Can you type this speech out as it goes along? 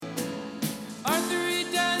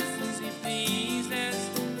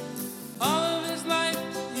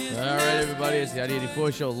everybody? It's the Arty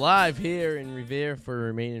 84 show live here in Revere for the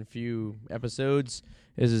remaining few episodes.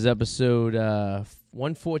 This is episode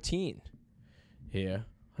 114 here,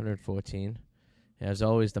 114. As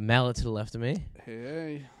always, the mallet to the left of me.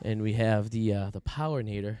 Hey. And we have the Power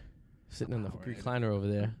Nader sitting in the recliner over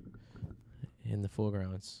there in the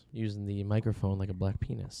foregrounds, using the microphone like a black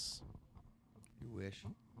penis. You wish.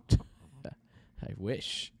 I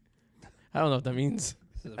wish. I don't know what that means.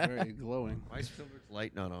 This is very glowing. Why is Philbert's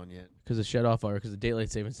light not on yet? Because it's shut off, or because of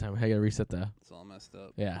daylight savings time. I gotta reset that. It's all messed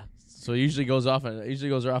up. Yeah. So it usually goes off.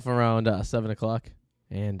 Around 7 o'clock,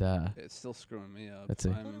 and It's still screwing me up. That's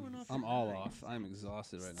it. I'm all off. I'm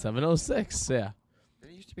exhausted right now. 7:06. Yeah.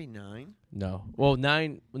 Did it used to be 9? No. Well,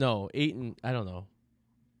 9. No, 8 and I don't know.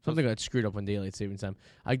 Something got screwed up on daylight savings time.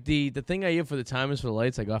 The thing I get for the timers for the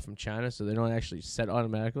lights I got from China, so they don't actually set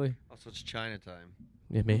automatically. Oh, so it's China time.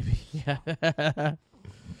 Yeah, maybe. Yeah.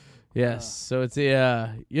 Yes. So it's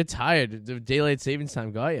you're tired. The daylight savings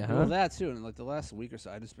time got you, huh? Well, that too, and like the last week or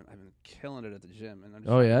so, I've been killing it at the gym, and I'm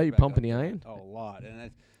just Oh, yeah? You back pumping up the to iron? it. Oh, a lot,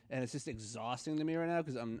 and it's just exhausting to me right now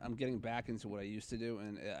because I'm getting back into what I used to do,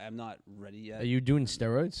 and I'm not ready yet. Are you doing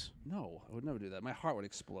steroids? No, I would never do that. My heart would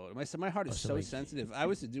explode. My heart is so sensitive. If I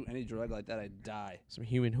was to do any drug like that, I'd die. Some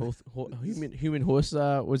human horse.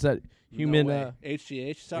 Was that human? No way.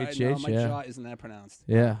 HGH. Sorry, no, HGH, my yeah. jaw isn't that pronounced.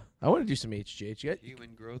 Yeah, I want to do some HGH.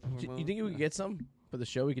 Human growth hormone. You think we could get some for the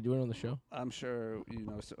show? We could do it on the show. I'm sure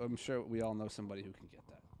I'm sure we all know somebody who can get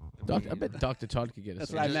that. I bet Dr. Todd could get us.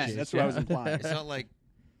 That's what I meant. That's what I was implying. It's not like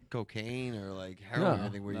cocaine or like heroin or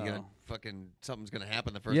anything where you're gonna something's gonna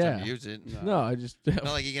happen the first time you use it. No, I just Not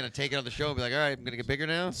like you're gonna take it on the show and be like, all right, I'm gonna get bigger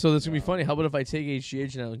now. So that's gonna be funny. How about if I take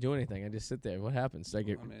HGH and I don't do anything? I just sit there. What happens? I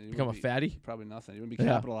become a fatty? Probably nothing. You wouldn't be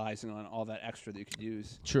capitalizing on all that extra that you could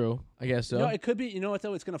use. True. I guess so. No, it could be. You know what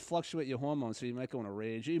though? It's gonna fluctuate your hormones, so you might go in a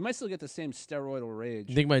rage. You might still get the same steroidal rage.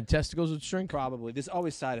 You think my testicles would shrink? Probably. There's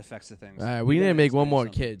always side effects to things. All right, we need to make one more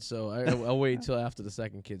kid, so I'll wait until after the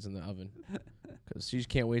second kid's in the oven. Because she just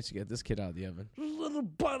can't wait to get this kid out of the oven. Little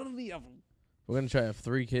butt of the oven. We're going to try to have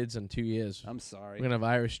 3 kids in 2 years. I'm sorry. We're going to have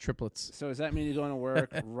Irish triplets. So does that mean you're going to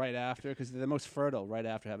work right after? Because they're the most fertile right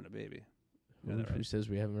after having a baby. Who says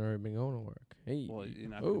we haven't already been going to work? Hey. Well, you're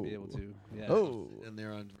not going to be able to. Yeah. Oh. And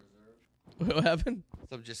they're on reserve. What happened?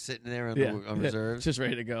 So I'm just sitting there on reserves. Just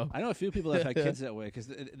ready to go. I know a few people that have had kids that way because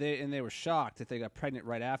they were shocked that they got pregnant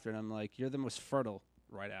right after. And I'm like, you're the most fertile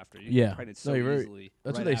right after. You get pregnant so easily.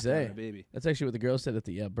 That's right what they after say. having a baby. That's actually what the girl said at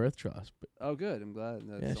the birth trial. Oh, good. I'm glad.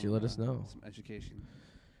 Yeah, she let us know. Some education.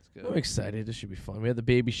 It's good. I'm excited. This should be fun. We had the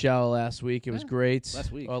baby shower last week. It was great.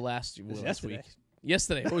 Last week. Or last yesterday. week.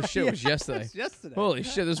 Yesterday. Oh, shit. It was yesterday. It's yesterday. Holy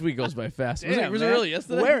shit. This week goes by fast. Damn, was it really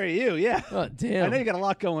yesterday? Where are you? Yeah. Oh, damn. I know you got a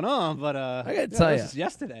lot going on, but I got to tell you.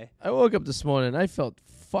 Yesterday. I woke up this morning and I felt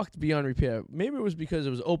fucked beyond repair. Maybe it was because it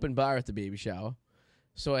was open bar at the baby shower.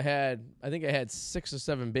 So I think I had 6 or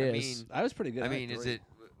 7 beers. I was pretty good. I mean,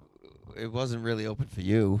 it wasn't really open for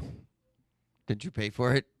you. Did you pay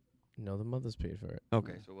for it? No, the mothers paid for it.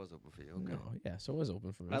 Okay, so it was open for you. Okay. No, yeah, so it was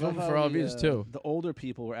open for me. I It was love open how for all of you too. The older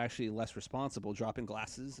people were actually less responsible, dropping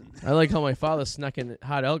glasses. And I like how my father snuck in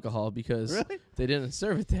hot alcohol because Really? they didn't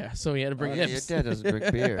serve it there, so he had to bring Your nips. dad doesn't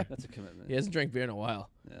drink beer. That's a commitment. He hasn't drank beer in a while.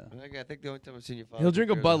 Yeah. I think the only time I've seen your father He'll drink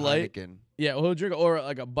a beer is Bud Light. Heineken. Yeah, well, he'll drink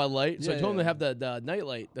like a Bud Light. So I Yeah, told him to yeah. have the night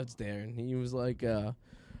light that's there, and he was like,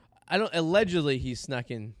 allegedly he snuck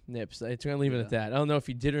in nips. I'm gonna leave it at that. I don't know if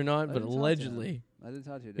he did or not, but didn't talk to allegedly. I didn't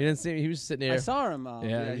talk to you. He didn't see me. He was sitting there. I saw him.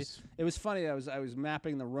 Yeah, it was funny. I was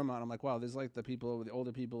mapping the room out. I'm like, wow, there's like the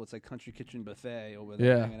older people. It's like country kitchen buffet over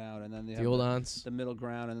there hanging out, and then they the have old aunts. the middle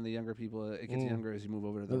ground, and then the younger people. It gets younger as you move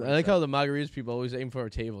over to the. I like how the margaritas people always aim for a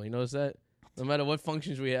table. You notice that? No matter what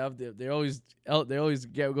functions we have, they always go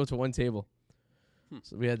to one table.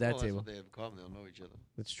 So we had that That's table. what they have in common. They don't know each other.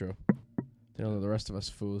 That's true. They don't know the rest of us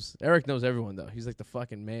fools. Eric knows everyone though. He's like the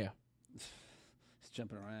fucking mayor. He's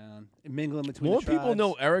jumping around, mingling between. More the tribes. people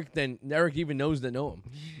know Eric than Eric even knows that know him.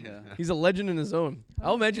 Yeah. He's a legend in his own.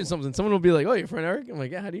 I'll mention something. Someone will be like, "Oh, your friend Eric." I'm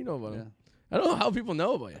like, "Yeah, how do you know about him?" I don't know how people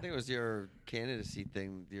know about you. I think it was your candidacy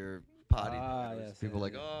thing, your potty. Yes, people yeah,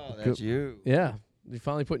 like, yeah. oh, that's you. Yeah, they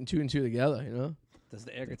finally putting 2 and 2 together. You know. Does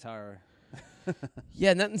the air guitar?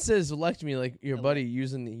 Yeah, nothing says elect me like your buddy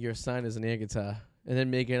using your sign as an air guitar and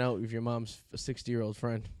then making out with your mom's 60-year-old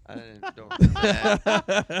friend. I don't remember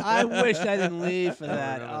that. I wish I didn't leave for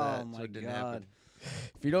that. remember Oh that, my so it didn't god. happen.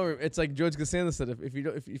 If you don't, it's like George Costanza said: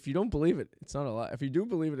 if you don't believe it, it's not a lie. If you do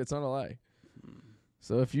believe it, it's not a lie.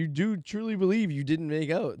 So if you do truly believe you didn't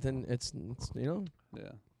make out, then it's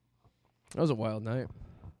Yeah. That was a wild night.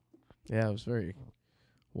 Yeah, it was very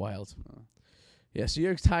wild. Yeah, so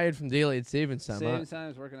you're tired from daylight savings time. Savings time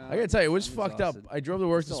is working out. I gotta tell you, it was I'm fucked exhausted. up. I drove to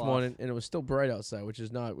work this Still morning, and it was still bright outside, which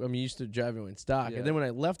is not. I'm used to driving when it's dark. Yeah, And then when I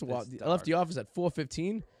left, I left the office at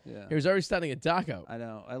 4:15. Yeah. It was already starting to get dark out. I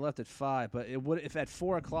know. I left at 5, but it would if at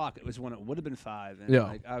 4 o'clock it was when it would have been 5. And Yeah.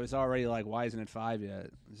 like, I was already like, why isn't it 5 yet?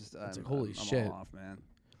 It's just, It's like, holy shit. I'm all off, man.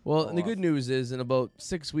 Well, and the good news is, in about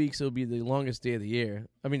 6 weeks, it'll be the longest day of the year.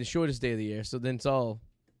 I mean, the shortest day of the year. So then it's all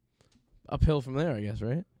uphill from there, I guess,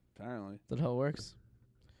 right? Apparently. Is that how it works?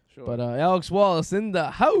 Sure. But Alex Wallace in the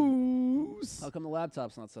house. How come the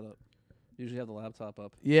laptop's not set up? Usually have the laptop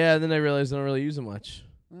up. Yeah, then I realized I don't really use it much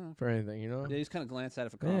for anything, you know? Yeah, you just kind of glance at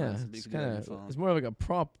it for Yeah, comments. it's kind of. It's more like a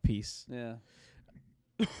prop piece. Yeah.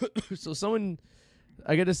 So someone,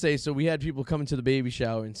 I got to say, so we had people come into the baby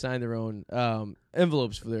shower and sign their own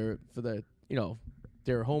envelopes for their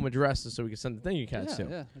their home addresses so we could send the thank you cards to.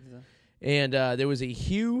 Yeah. And there was a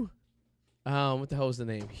Hugh, what the hell is the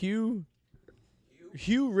name? Hugh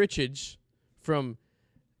Richards from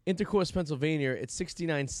Intercourse, Pennsylvania at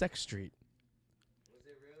 69 Sex Street. Was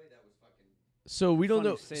it really? That was fucking... So we don't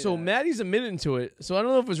know. So that. Maddie's admitting to it. So I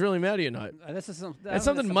don't know if it was really Maddie or not. That's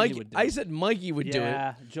something Mikey. I said Mikey would do it.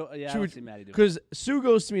 Yeah, I would see Maddie do it. Because Sue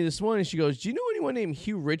goes to me this morning. She goes, "Do you know anyone named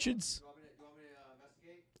Hugh Richards?" You want me to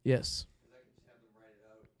investigate? Yes. Because I can just have them write it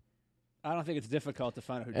out. I don't think it's difficult to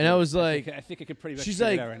find out who. And I was like, I think I could pretty much. She's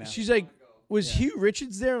figure like, it out right now. she's like, was Hugh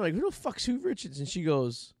Richards there? I'm like, who the fuck's Hugh Richards? And she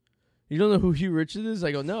goes, you don't know who Hugh Richards is?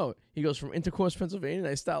 I go, no. He goes, from Intercourse, Pennsylvania. And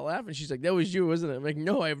I start laughing. She's like, that was you, wasn't it? I'm like,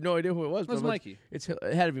 no, I have no idea who it was. It was Mikey. It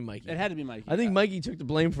had to be Mikey. It had to be Mikey. I think Mikey took the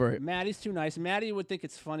blame for it. Maddie's too nice. Maddie would think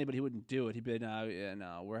it's funny, but he wouldn't do it. He'd be,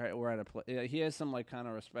 no, we're at a place. Yeah, he has some like kind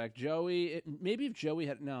of respect. Joey, maybe if Joey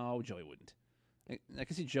had, no, Joey wouldn't. I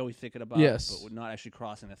can see Joey thinking about it, but would not actually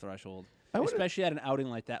crossing the threshold. Especially at an outing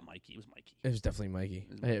like that, Mikey. It was Mikey. It was definitely Mikey.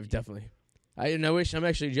 Definitely. I'm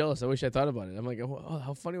actually jealous. I wish I thought about it. I'm like, oh,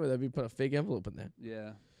 how funny would that be? Put a fake envelope in there.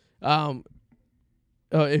 Yeah.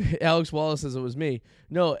 Alex Wallace says it was me.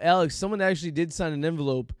 No, Alex, someone actually did sign an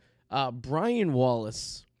envelope. Brian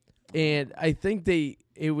Wallace, and I think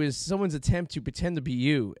it was someone's attempt to pretend to be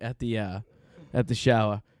you at the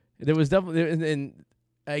shower. There was definitely, and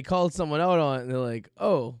I called someone out on it, and they're like,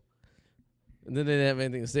 oh, and then they didn't have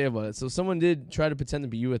anything to say about it. So someone did try to pretend to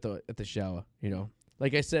be you at the shower. You know,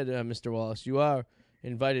 like I said, Mr. Wallace, you are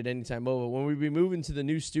invited anytime over. When we be moving to the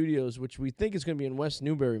new studios, which we think is going to be in West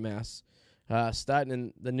Newbury, Mass, starting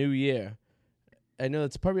in the new year. I know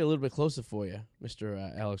it's probably a little bit closer for you,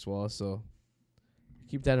 Mr. Alex Wallace, so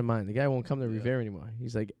keep that in mind. The guy won't come to Revere anymore.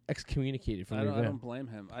 He's like excommunicated from Revere. I don't blame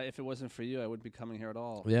him. If it wasn't for you, I wouldn't be coming here at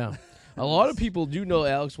all. Yeah. A lot of people do know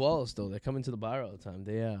Alex Wallace, though. They come into the bar all the time.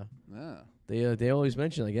 They always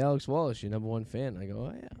mention, like, Alex Wallace, your number one fan. I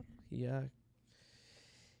go, oh, yeah.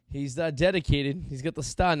 He's dedicated. He's got the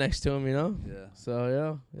star next to him, you know? Yeah. So,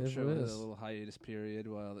 yeah, I'm sure it there's is. a little hiatus period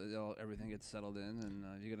while everything gets settled in, and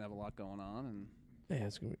you're going to have a lot going on. And yeah,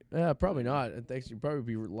 it's gonna be, probably not. It's actually probably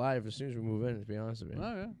be live as soon as we move in, to be honest with you.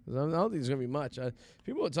 Oh, yeah. 'Cause I don't think there's going to be much.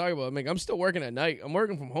 People will talk about it. I'm still working at night. I'm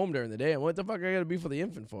working from home during the day. And what the fuck I got to be for the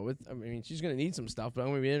infant for? I mean, she's going to need some stuff, but I'm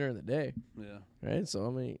going to be in during the day. Yeah. Right? So, I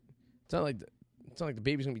mean, it's not like the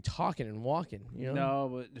baby's going to be talking and walking, you know? No,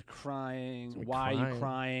 but the crying. Why are you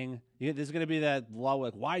crying? There's going to be that lull,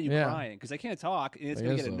 like, why are you crying? Because I can't talk, and it's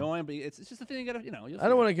going to get annoying, but it's just a thing you got to, I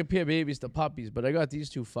don't want to compare babies to puppies, but I got these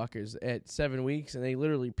two fuckers at 7 weeks, and they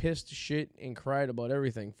literally pissed, shit, and cried about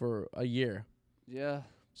everything for a year. Yeah.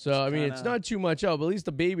 So, I mean, it's not too much out, but at least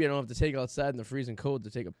the baby I don't have to take outside in the freezing cold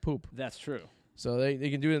to take a poop. That's true. So they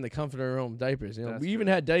can do it in the comfort of their own diapers. You know, That's we even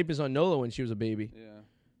true. had diapers on Nola when she was a baby. Yeah.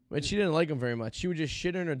 But she didn't like them very much. She would just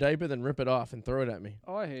shit in her diaper, then rip it off and throw it at me.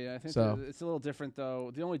 Oh, I hear you. I think it's a little different,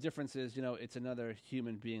 though. The only difference is, it's another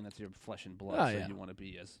human being that's your flesh and blood, so you want to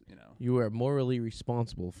be as, You are morally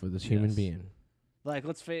responsible for this human being. Like,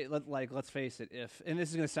 let's face it. And this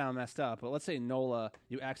is going to sound messed up, but let's say Nola,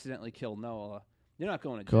 you accidentally kill Nola. You're not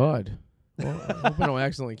going to jail. God. Well, I hope I don't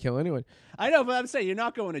accidentally kill anyone. I know, but I'm saying you're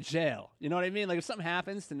not going to jail. You know what I mean? Like, if something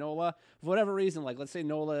happens to Nola, for whatever reason, like, let's say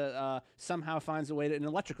Nola somehow finds a way to an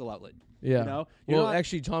electrical outlet. Yeah.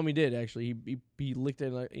 Actually, Tommy did, actually. He licked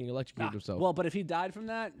it and he electrocuted himself. Well, but if he died from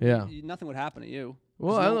that, nothing would happen to you.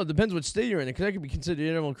 Well, I don't know. It depends what state you're in, because that could be considered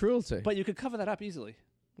animal cruelty. But you could cover that up easily.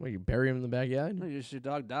 What, you bury him in the backyard? No, your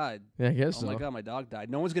dog died. Yeah, I guess so. Oh, my God, my dog died.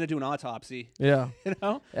 No one's going to do an autopsy. Yeah. You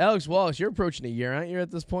know? Alex Wallace, you're approaching a year, aren't you, at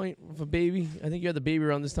this point with a baby? I think you had the baby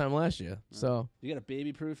around this time last year. So you got to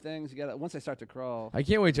baby-proof things. Once I start to crawl. I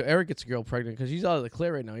can't wait till Eric gets a girl pregnant, because he's out of the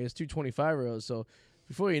clear right now. He has 2 25-year-olds. So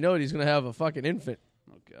before you know it, he's going to have a fucking infant.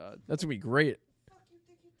 Oh, God. That's going to be great.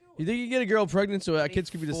 You think you get a girl pregnant so our kids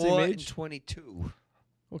could be the same age? 22.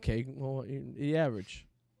 Okay, well, the average.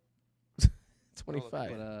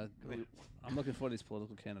 25. But, I'm looking for these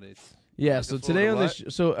political candidates. Yeah, so today on this...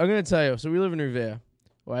 So I'm going to tell you. So we live in Revere.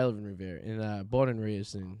 Well, I live in Revere. And born and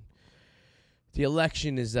raised. And the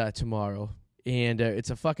election is tomorrow. And it's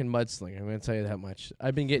a fucking mudslinging. I'm going to tell you that much.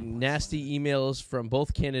 I've been getting nasty emails from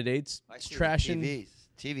both candidates. Trashing...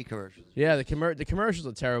 TV commercials. Yeah, the commercials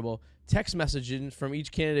are terrible. Text messaging from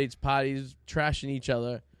each candidate's parties, trashing each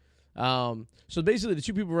other. So basically, the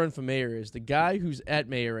two people running for mayor is the guy who's at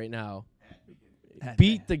mayor right now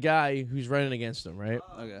beat the guy who's running against him, right?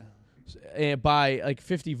 Okay. And by like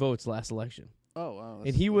 50 votes last election. Oh wow!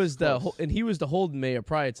 And he was the Holden mayor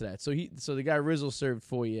prior to that. So the guy Rizzo served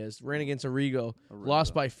 4 years, ran against Arrigo,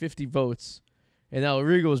 lost by 50 votes, and now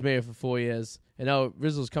Arrigo was mayor for 4 years, and now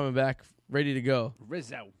Rizzo's coming back ready to go.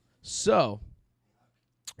 Rizzo. So,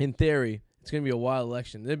 in theory, it's going to be a wild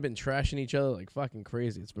election. They've been trashing each other like fucking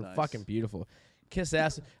crazy. It's been fucking beautiful. Kiss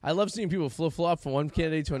ass. I love seeing people flip-flop from one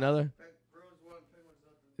candidate to another.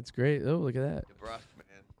 It's great. Oh, look at that.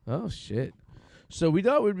 Oh, shit. So we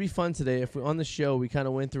thought it would be fun today if on the show we kind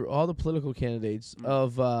of went through all the political candidates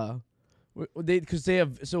of because they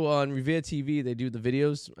have on Revere TV they do the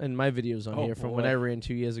videos and my videos on here from when I ran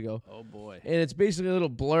 2 years ago. Oh boy! And it's basically a little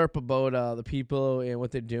blurb about the people and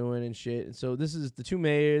what they're doing and shit. And so this is the two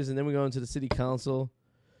mayors, and then we go into the city council,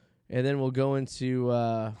 and then we'll go into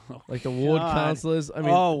like the ward councilors. I mean,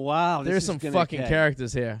 oh wow, there's some fucking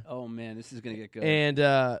characters here. Oh man, this is gonna get good.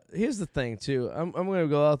 And here's the thing too. I'm gonna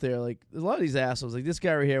go out there like there's a lot of these assholes. Like this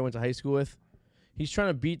guy right here I went to high school with. He's trying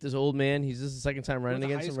to beat this old man. This is the second time running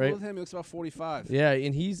against him, right? With him, he looks about 45. Yeah,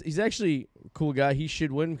 and he's actually a cool guy. He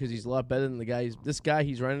should win because he's a lot better than the guy. This guy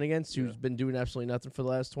he's running against, who's been doing absolutely nothing for the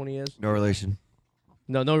last 20 years. No relation.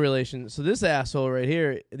 No relation. So this asshole right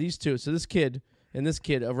here, these two. So this kid and this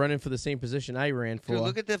kid are running for the same position I ran for. Dude,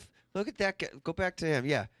 look at that guy. Go back to him.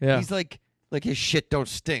 Yeah. He's like his shit don't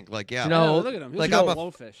stink. Like look at him. He's like I'm a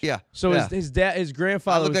blowfish. Yeah. So his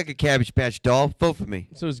grandfather. I look like a Cabbage Patch doll. Vote for me.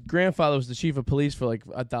 So his grandfather was the chief of police for like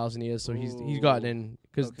 1,000 years. So he's gotten in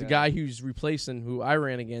because the guy who's replacing who I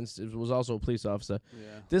ran against was also a police officer.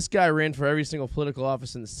 Yeah. This guy ran for every single political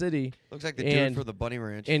office in the city. Looks like the dude for the Bunny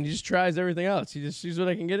Ranch. And he just tries everything else. He just sees what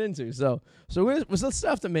I can get into. So let's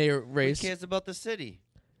start the mayor race. Who cares about the city?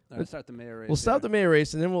 Let's start the mayor race. We'll start the mayor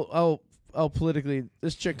race, and then I'll politically.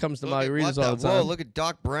 This chick comes to margaritas all the time. Whoa, look at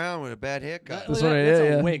Doc Brown with a bad haircut. That's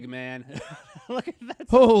a wig, man. Look at that.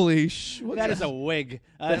 Holy sh! That is a wig.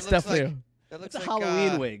 That's definitely that's a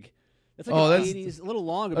Halloween wig. That's like 80s, a little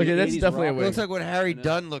longer. Okay, that's definitely a wig. It looks like what Harry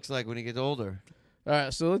Dunn looks like when he gets older. All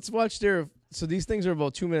right, so let's watch So these things are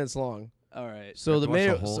about 2 minutes long. All right. So the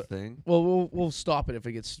mayor. The whole thing. Well, we'll stop it if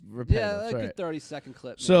it gets repetitive. Yeah, like a 30-second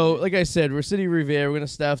clip. Maybe. So, like I said, we're City Revere. We're gonna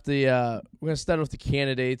start off the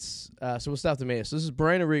candidates. So we'll start the mayor. So this is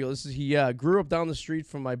Brian Arrigo. He grew up down the street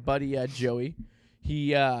from my buddy Joey.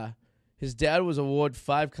 His dad was a Ward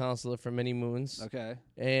 5 councilor for many moons. Okay.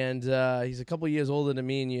 And he's a couple years older than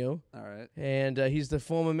me and you. All right. And he's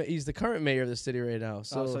the current mayor of the city right now.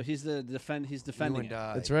 So he's he's defending it.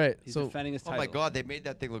 That's right. He's defending his title. Oh my God, they made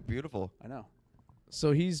that thing look beautiful. I know.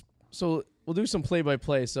 So we'll do some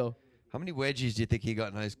play-by-play. So how many wedgies do you think he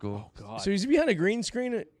got in high school? Oh God. So he's behind a green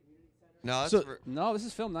screen. No, this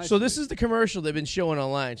is filmed nice. So this is the commercial they've been showing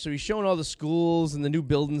online. So he's showing all the schools and the new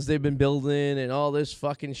buildings they've been building and all this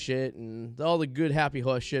fucking shit and all the good happy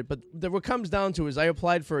horse shit. But what comes down to is I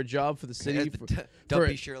applied for a job for the city.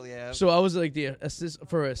 Dumpy Shirley Ave. So I was like the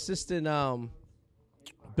assistant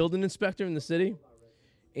building inspector in the city,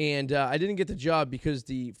 and I didn't get the job because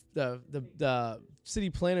the city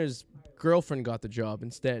planner's girlfriend got the job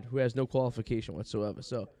instead, who has no qualification whatsoever.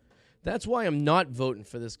 So that's why I'm not voting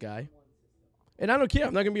for this guy. And I don't care.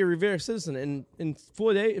 I'm not going to be a Revere citizen. In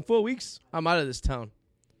 4 weeks, I'm out of this town.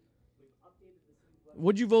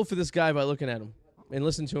 Would you vote for this guy by looking at him and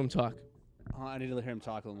listen to him talk? I need to hear him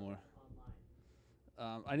talk a little more.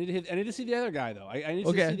 I need to see the other guy though. I need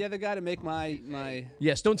to see the other guy to make my.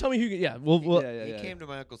 Yes. Don't tell me who. Yeah. He came to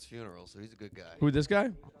my uncle's funeral, so he's a good guy. Who, this guy?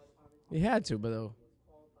 He had to, but though.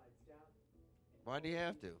 Why do you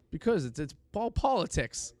have to? Because it's all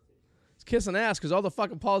politics. It's kissing ass because all the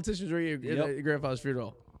fucking politicians were at your grandfather's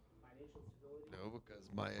funeral. No,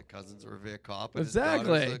 because my cousin's a Revere cop. And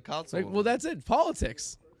exactly. Well, that's it.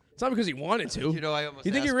 Politics. It's not because he wanted to.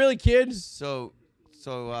 You think he really cared? So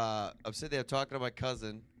I'm sitting there talking to my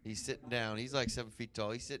cousin. He's sitting down. He's like 7 feet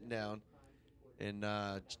tall. He's sitting down, and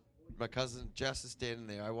my cousin Jess is standing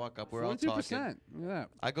there. I walk up. We're all talking. 42%. Look at that.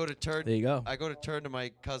 I go to turn. There you go. I go to turn to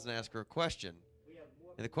my cousin and ask her a question.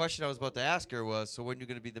 And the question I was about to ask her was, so when are you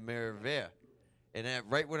going to be the mayor of Revere? And then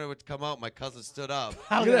right when I would come out, my cousin stood up.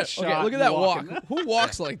 Look at that. Okay, look at that walk. Who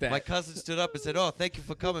walks like that? My cousin stood up and said, "Oh, thank you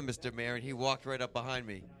for coming, Mr. Mayor." And he walked right up behind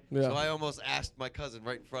me. Yeah. So I almost asked my cousin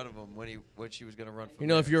right in front of him when she was going to run for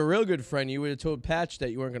mayor. If you're a real good friend, you would have told Patch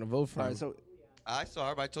that you weren't going to vote for him. So I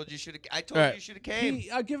saw him. I told you should have. I told you you should have came.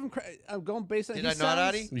 I'll give him credit. I'm going based on. Did I not,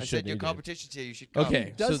 Arty? I said your competition's here. You should come. Okay,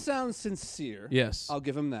 he does sound sincere. Yes, I'll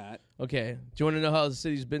give him that. Okay, do you want to know how the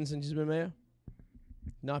city's been since he's been mayor?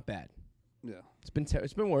 Not bad. Yeah,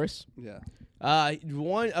 it's been worse. Yeah. I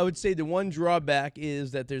would say the one drawback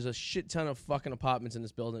is that there's a shit ton of fucking apartments in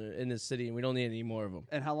this building in this city, and we don't need any more of them.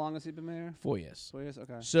 And how long has he been mayor? 4 years. 4 years.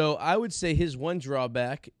 Okay. So I would say his one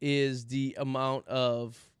drawback is the amount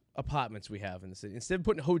of apartments we have in the city. Instead of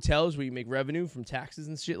putting hotels where you make revenue from taxes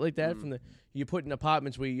and shit like that, you put in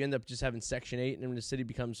apartments where you end up just having Section 8, and then the city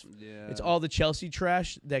becomes it's all the Chelsea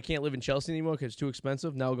trash that can't live in Chelsea anymore because it's too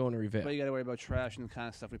expensive. Now we're going to Revere. But you got to worry about trash and the kind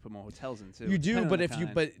of stuff we put more hotels in too. You do,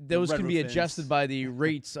 but those can be adjusted by the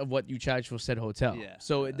rates of what you charge for said hotel. Yeah.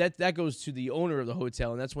 So that goes to the owner of the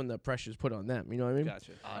hotel, and that's when the pressure is put on them. You know what I mean?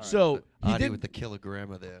 Gotcha. So he did with the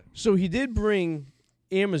kilogram there. So he did bring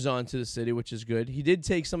Amazon to the city, which is good. He did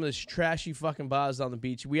take some of the trashy fucking bars down the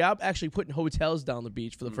beach. We are actually putting hotels down the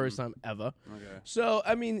beach for the first time ever. Okay. So,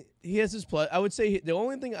 I mean, he has his plus. I would say the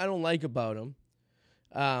only thing I don't like about him,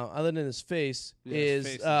 other than his face,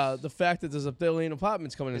 is the fact that there's a billion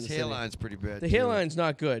apartments coming in the city. His hairline's pretty bad. The hairline's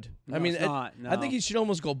not good. No, I mean, it's not. No. I think he should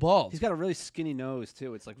almost go bald. He's got a really skinny nose,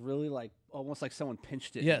 too. It's like really like almost like someone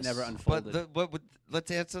pinched it and never unfolded. But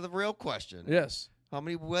let's answer the real question. Yes. How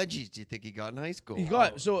many wedgies do you think he got in high school? He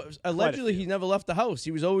got allegedly he never left the house.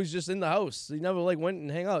 He was always just in the house. He never went and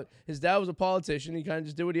hang out. His dad was a politician. He kind of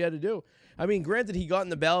just did what he had to do. I mean, granted, he got in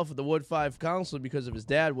the ballot for the Ward 5 council because of his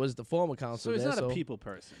dad was the former councilor. So he's not a people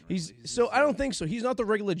person. Right? I don't think so. He's not the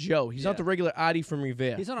regular Joe. He's not the regular Arty from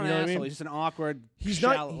Revere. He's not an asshole. I mean? He's just an awkward. He's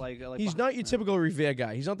not your typical Revere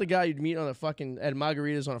guy. He's not the guy you'd meet on at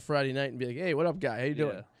margaritas on a Friday night and be like, "Hey, what up, guy? How you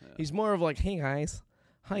doing?" Yeah. He's more of like, "Hey, guys.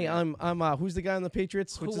 Hi, I'm who's the guy on the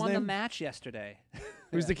Patriots? Who won the match yesterday?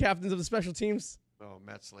 Who's the captains of the special teams? Oh,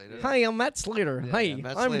 Matt Slater. Hi, I'm Matt Slater. Yeah, Hi,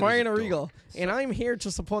 yeah, I'm Brian Arrigal, and I'm here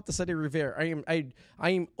to support the city of Revere.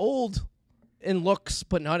 I am old in looks,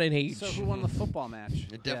 but not in age. So who won the football match?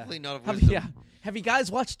 Definitely not of wisdom. Have you guys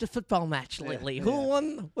watched the football match lately? Who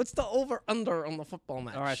won? What's the over/under on the football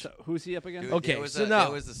match? All right, so who's he up against? Dude, okay,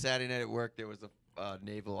 there was a Saturday night at work. There was a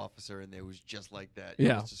naval officer, and there was just like that. You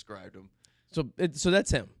just described him. So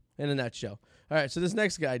that's him. In a nutshell. All right, so this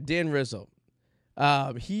next guy, Dan Rizzo.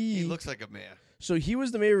 He looks like a mayor. So he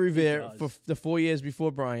was the mayor of Revere for the 4 years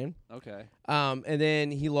before Brian. Okay. And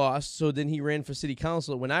then he lost, so then he ran for city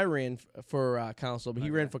council. When I ran for council, but he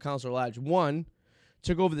ran for councilor at large. Won,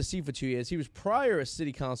 took over the seat for 2 years. He was prior a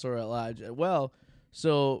city councilor at large. Well,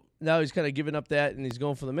 so now he's kind of giving up that, and he's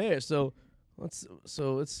going for the mayor. So let's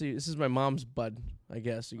see. This is my mom's bud, I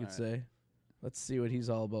guess you could say. Let's see what he's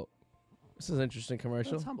all about. This is an interesting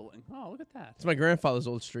commercial. That's humbling. Oh, look at that. It's my grandfather's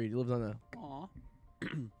old street. He lived on a... Aw.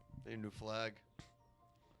 Their new flag.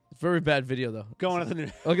 Very bad video, though. Going to the new...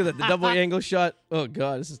 Look at that. The double angle shot. Oh,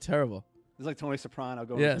 God. This is terrible. It's like Tony Soprano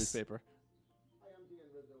going to the newspaper. Hi, I'm Dan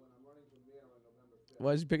Rizzo, and I'm running for mayor on November 5th.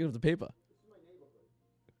 Why is he picking up the paper? This is my neighborhood.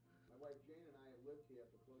 My wife Jane and I have lived here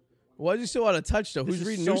for close to 20 years. Why is he still out of touch, though? Who's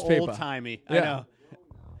reading so newspaper? old-timey. Yeah. I know.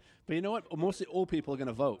 But you know what? Mostly old people are going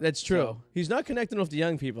to vote. That's true. So. He's not connecting with the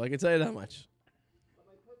young people. I can tell you that much. But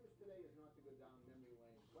my purpose today is not to go down memory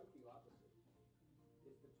lane. Quite the opposite.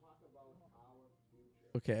 It's to talk about our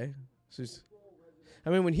future. Okay. So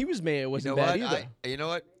I mean, when he was mayor, it wasn't bad either. You know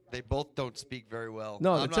what? They both don't speak very well.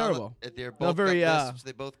 No, they're terrible. They're both very.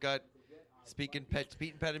 They both got speech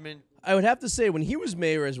impediment. I would have to say, when he was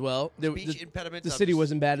mayor as well, the city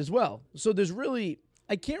wasn't bad as well. So there's really,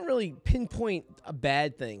 I can't really pinpoint a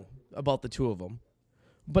bad thing about the two of them.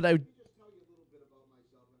 But I.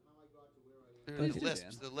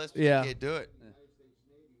 The list. You can't do it.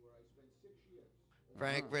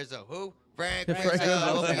 Frank Rizzo. Who? Frank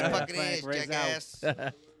Rizzo. Open your fucking ears, jackass.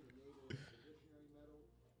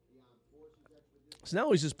 So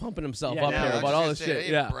now he's just pumping himself up here about all this shit.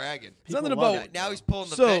 Yeah, bragging. It's nothing about. Now he's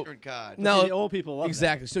pulling the veteran card. Now the old people love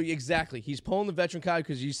exactly. That. So exactly, he's pulling the veteran card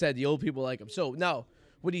because you said the old people like him. So now,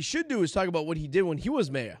 what he should do is talk about what he did when he was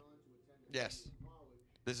mayor. Yes,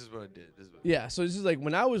 this is what I did. Yeah. So this is like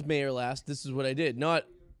when I was mayor last. This is what I did. Not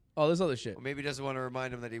all this other shit. Well, maybe he doesn't want to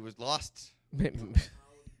remind him that he was lost.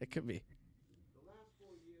 It could be.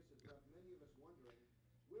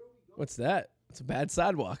 What's that? It's a bad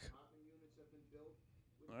sidewalk.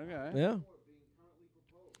 Okay. Yeah.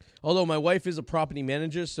 Although my wife is a property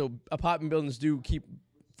manager, so apartment buildings do keep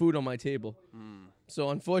food on my table. So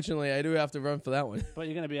unfortunately, I do have to run for that one. But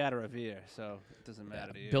you're gonna be out of Revere, so it doesn't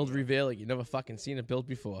matter to you. Build Revere like you never fucking seen it built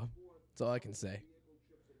before. That's all I can say.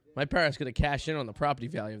 My parents gonna cash in on the property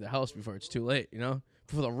value of the house before it's too late. You know,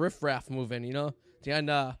 before the riffraff move in. You know,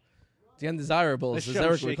 the undesirables, as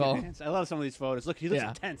Eric would call. I love some of these photos. Look, he looks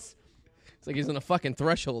intense. It's like he's on a fucking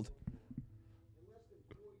threshold.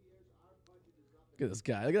 Look at this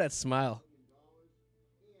guy. Look at that smile.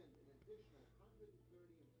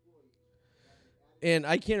 And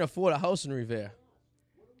I can't afford a house in Revere.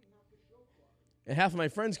 And half of my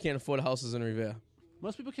friends can't afford houses in Revere.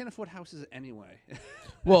 Most people can't afford houses anyway.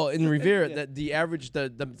 Well, in Revere, the average,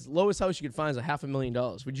 the lowest house you could find is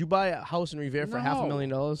 $500,000. Would you buy a house in Revere for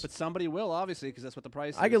 $500,000? But somebody will, obviously, because that's what the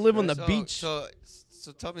price is. I could live on the beach. So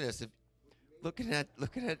tell me this: if looking at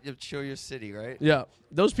show your city, right? Yeah,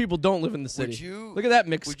 those people don't live in the city. Would you look at that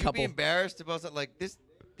mixed would couple? Would you be embarrassed about something like this?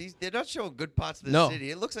 They're not showing good parts of the city.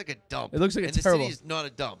 It looks like a dump. It looks like and terrible. the city is not a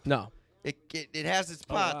dump. No. It has its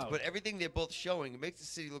parts, but everything they're both showing, it makes the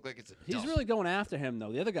city look like it's a dump. He's really going after him,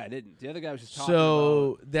 though. The other guy didn't. The other guy was just talking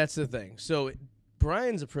So that's the thing. So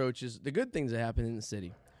Brian's approach is the good things that happen in the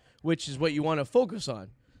city, which is what you want to focus on.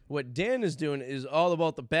 What Dan is doing is all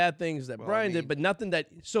about the bad things that Brian did, but nothing that.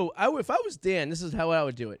 So if I was Dan, this is how I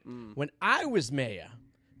would do it. When I was mayor,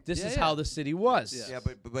 this is how the city was. Yeah,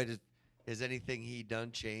 but has anything he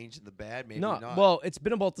done changed in the bad? Maybe not. Well, it's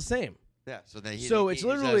been about the same. Yeah, it's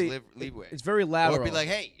literally leeway. It's very lateral. Or it'd be like,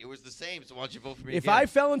 hey, it was the same, so why don't you vote for me If again? I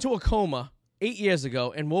fell into a coma 8 years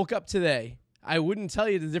ago and woke up today, I wouldn't tell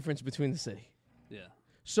you the difference between the city. Yeah.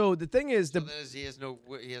 So the thing is, he has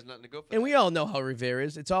nothing to go for. And we all know how Revere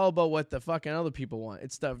is. It's all about what the fucking other people want.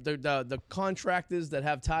 It's the contractors that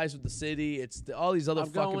have ties with the city. It's all these other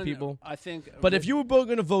fucking people. I think. But if you were both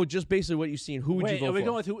going to vote just basically what you've seen, who would you vote for? Are we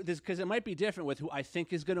going with who? Because it might be different with who I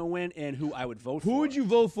think is going to win and who I would vote for. Who would you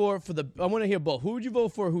vote for the? I want to hear both. Who would you vote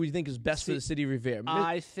for? Who you think is best for the city of Revere?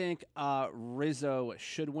 I think Rizzo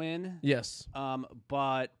should win. Yes.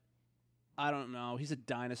 But. I don't know. He's a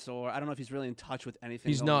dinosaur. I don't know if he's really in touch with anything.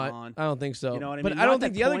 He's going not. on. I don't think so. You know what I but mean? I don't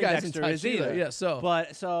think the other guy's in touch either. Yeah.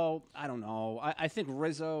 So I don't know. I think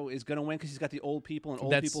Rizzo is going to win because he's got the old people, and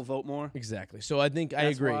old people vote more. Exactly. So I think I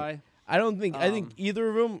agree. Why. I don't think. I think either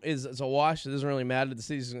of them is a wash. It doesn't really matter. The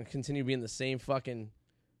city's going to continue being the same fucking.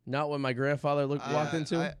 Not what my grandfather walked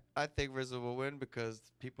into. I think Rizzo will win because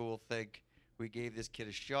people will think we gave this kid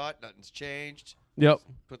a shot. Nothing's changed. Yep.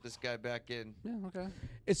 Let's put this guy back in. Yeah. Okay.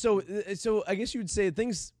 So I guess you would say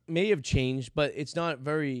things may have changed, but it's not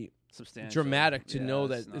very substantial, dramatic to know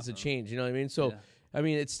that it's a change. You know what I mean? So I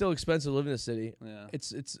mean, it's still expensive to live in the city. Yeah.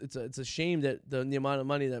 It's a shame that the amount of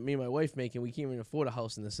money that me and my wife make, and we can't even afford a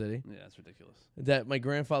house in the city. Yeah, it's ridiculous. That my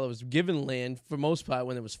grandfather was given land for most part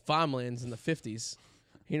when there was farmlands in the 50s.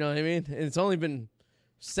 You know what I mean? And it's only been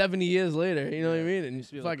 70 years later, you know what I mean? And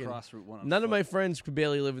fucking none of my friends could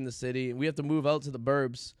barely live in the city, and we have to move out to the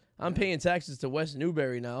burbs. I'm paying taxes to West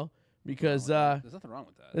Newbury now because there's nothing wrong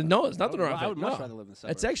with that. No, there's nothing wrong with it. I would much rather live in the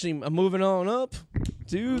suburbs. It's actually I'm moving on up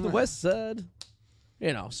to the west side.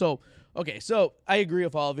 You know, so I agree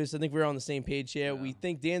with all of this. I think we're on the same page here. Yeah. We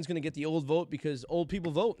think Dan's going to get the old vote because old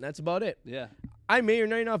people vote, and that's about it. Yeah. I may or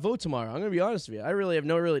may not vote tomorrow. I'm going to be honest with you. I really have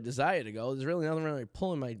no desire to go. There's really nothing really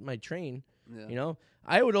pulling my train. Yeah. You know,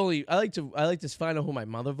 I like to find out who my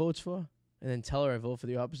mother votes for, and then tell her I vote for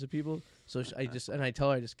the opposite people. So I tell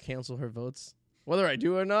her I just cancel her votes, whether I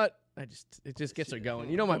do or not. It just gets her going.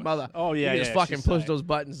 You know my mother. Oh yeah, just fucking push those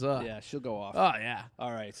buttons up. Yeah, she'll go off. Oh yeah.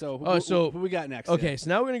 All right. So who we got next? Okay, so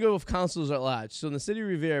now we're gonna go with councilors at large. So in the city of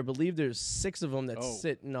Revere, I believe there's 6 of them that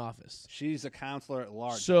sit in office. She's a councilor at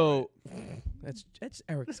large. So that's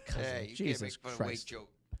Eric's cousin. Hey, Jesus can't make fun Christ. of weight joke.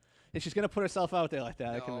 And she's gonna put herself out there like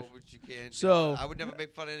that. No, but you can't. So I would never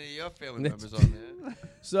make fun of any of your family members on there.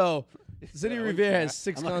 So the city of Revere has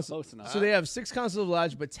 6 councilors. So they have 6 councilors at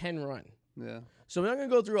large, but 10 run. Yeah. So we're not going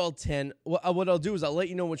to go through all 10. What I'll do is I'll let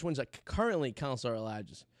you know which ones are currently councilor at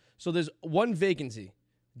large. So there's one vacancy,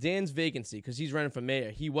 Dan's vacancy, because he's running for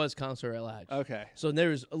mayor. He was councilor at large. Okay. So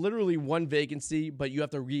there's literally one vacancy, but you have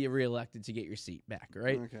to be reelected to get your seat back,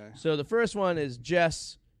 right? Okay. So the first one is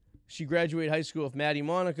Jess. She graduated high school with Maddie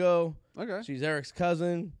Monaco. Okay. She's Eric's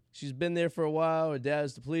cousin. She's been there for a while. Her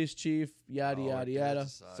dad's the police chief. Yada yada yada.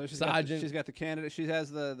 So she's sergeant. Got the candidate. She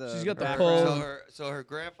has the. She's got the background. pull. So her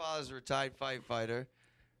grandfather's a retired firefighter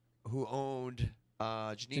who owned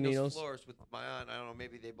Janino's Florist with my aunt. I don't know.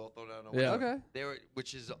 Maybe they both owned. I don't know. Yeah. Okay. They were,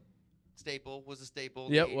 which is was a staple.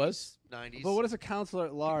 Yep, it was 90s. But what is a councilor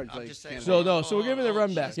at large? I'm like just saying. So we're giving the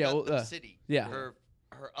run back. Yeah, the city. Yeah. Her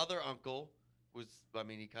other uncle was, I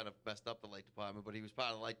mean, he kind of messed up the light department, but he was part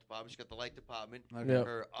of the light department. She got the light department. Okay. Yep.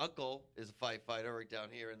 Her uncle is a firefighter right down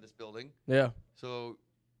here in this building. Yeah. So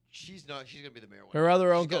she's going to be the mayor one Her day.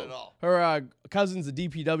 other She's uncle, got it all. her cousin's a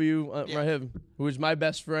DPW, Yeah. right here, who was my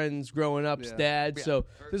best friend's growing up's Yeah. dad. Yeah. So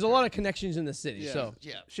there's a lot of connections in the city. Yeah. So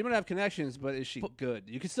Yeah. She might have connections, but is she good?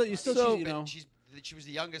 You still, So- you know. She was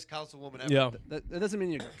the youngest councilwoman ever. yeah. That doesn't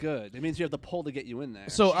mean you're good. It means you have the pull to get you in there.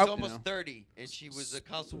 So She's I- almost you know. 30, and she was a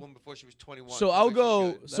councilwoman before she was 21. So She's I'll actually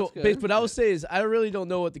go. good. So, That's good. but I will say is I really don't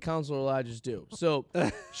know what the council at larges do. So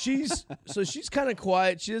she's kind of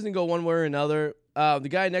quiet. She doesn't go one way or another. The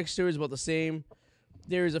guy next to her is about the same.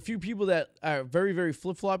 There's a few people that are very, very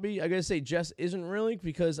flip floppy. I gotta say Jess isn't really,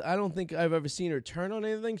 because I don't think I've ever seen her turn on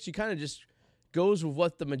anything. She kind of just goes with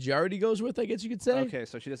what the majority goes with, I guess you could say. Okay,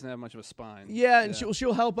 so she doesn't have much of a spine. Yeah, and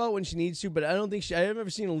she'll help out when she needs to, but I don't think I've ever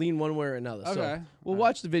seen her lean one way or another. So Okay. we'll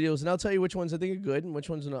watch the videos, and I'll tell you which ones I think are good and which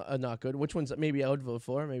ones are not good. Which ones maybe I would vote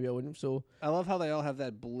for, maybe I wouldn't. So I love how they all have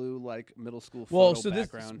that blue like middle school well, photo so this,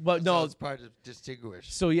 background. but So no. it's part of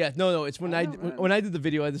distinguished. So yeah, no, it's when I I know, man. when I did the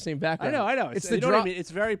video, I had the same I background. know. It's you the know what I drop. mean? It's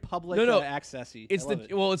very public No, accessy. It's I love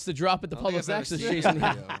it. it's the drop at the I don't think public I've ever access seen station.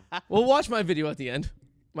 that video. Well, watch my video at the end.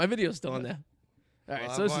 My video's still on there. All right,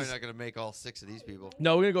 Well, so I'm this probably is not going to make all 6 of these people.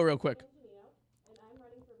 no. We're gonna go real quick. And I'm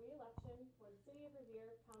running for re-election for the City of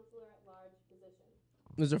Revere Councilor at Large position.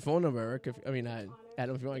 There's her phone number, Eric.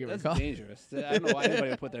 Adam, if you want to give her a That's call. dangerous. I don't know why anybody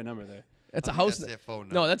would put their number there. That's a I think house. That's their phone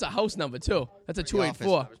No, number. that's a house number too. That's a The office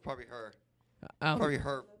 284. number. It's probably her. I don't Probably think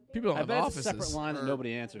her. people don't I have bet it's a offices. separate line that her-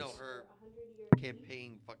 nobody answers. No, her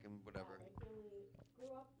campaign fucking whatever. My family grew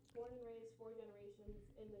up, born and raised 4 generations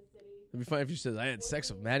in this city. It'd be funny if you said I had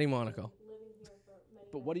sex with Maddie Monaco. Living here for many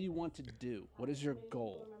But what do you want to do? What is your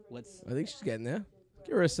goal? Let's. I think she's getting there.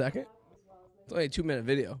 Give her a second. It's only a 2-minute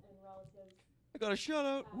video. and relatives. I got a shout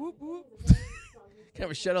out. Whoop whoop. Can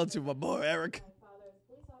have a shout out to my boy Eric. My father is a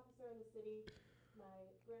police officer in the city. My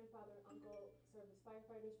grandfather and uncle served as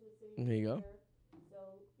firefighters for the city. There you go. So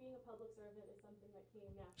being a public servant is something that came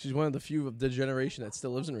naturally. She's one of the few of the generation that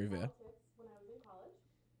still lives in Revere. Politics when I was in college.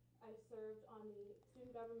 I served on the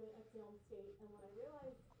student government at Salem State, and when I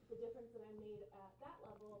realized the difference that I made at that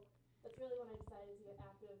level, that's really when I decided to get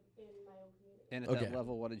active in my own community. And at Okay. that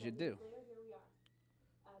level, what did you do? Later, here we are.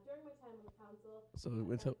 During my time on the council, So I've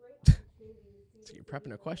what's had a up? great opportunity to see So the you're prepping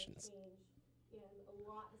city her questions. change, and a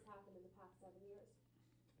lot has happened in the past 7 years.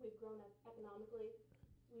 We've grown economically.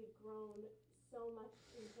 We've grown so much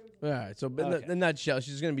in terms of. All right. So in Okay. the nutshell,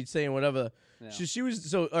 she's gonna be saying whatever. Yeah. She was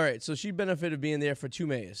so all right. So she benefited being there for 2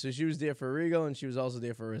 mayors. So she was there for Rigo and she was also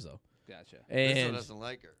there for Rizzo. Gotcha. Rizzo And doesn't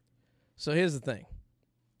like her. so here's the thing.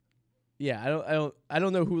 Yeah, I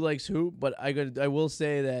don't know who likes who, but I will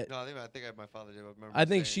say that No, I think my father did. I remember. I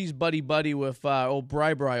think saying. she's buddy with old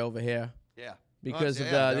Bri over here Yeah. because Oh,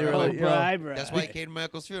 of yeah, they were they're like, all- you know, That's why he came to my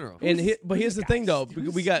uncle's funeral. and Who's- but here's the who's thing though,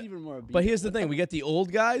 Who's we got Stephen Morabito? but here's the thing, we got the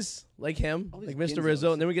old guys like him, All these like Mr. Ginzos.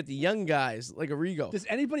 Rizzo, and then we get the young guys like Arrigo. Does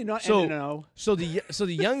anybody not So- know? So the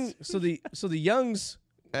youngs.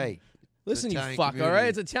 Hey, Listen, you Italian fuck. All community. right,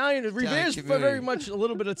 it's Italian. Revere's community. very much a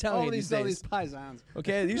little bit All Italian these these days. paisans.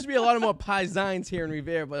 Okay, there used to be a lot of more paisans here in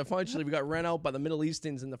Revere, but unfortunately we got run out by the Middle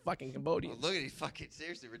Eastern's and the fucking well, Cambodians. look at these fucking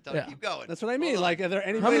seriously. We're done. Yeah. Keep going. That's what I mean. Hold on. Like, are there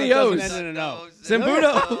anybody many that doesn't O's? end in an O?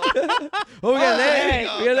 Zambudo. Oh, we got an Hey,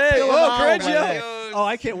 A. We got an A. Oh, Correggio. Hey. Oh,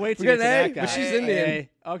 I can't wait to We get got to an A, that guy. but she's Indian. A.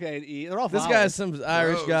 Okay, an E. They're all This vowels. guy's some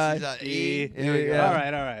Irish Rose, guy. she's at E. Here we go. Yeah. All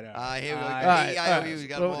right. Here we go. All All right, E, all I, O, right. U, we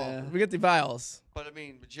got them Well, all. we got the vowels. But I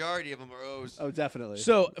mean, majority of them are O's. Oh, definitely.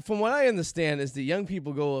 So, from what I understand, is the young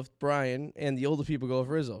people go with Brian and the older people go with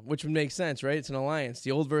Rizzo, which would make sense, right? It's an alliance,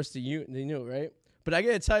 the old versus the new, right? But I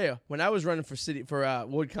gotta tell you, when I was running for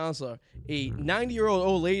ward councilor, a 90-year-old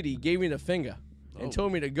old lady gave me the finger and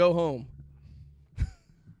told me to go home.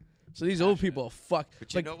 So these old people are fucked.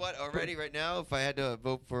 But you know what? Already, right now, if I had to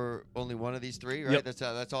vote for only one of these three, right? Yep.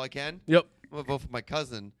 That's all I can. Yep. I'm gonna vote for my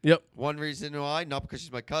cousin. Yep. One reason why, not because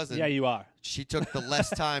she's my cousin. yeah, you are. She took the less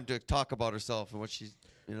time to talk about herself and what she's.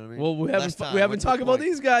 You know what I mean? Well, we Less haven't time. we haven't What's the talked about point?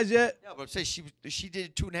 these guys yet. Yeah, but I'm saying she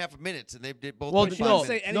did 2.5 minutes and they did both. Well, like she five no, didn't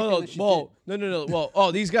say minutes. anything no, that she no. Well,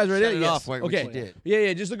 oh, these guys right Shut there. it Yes. off right when Okay. she did.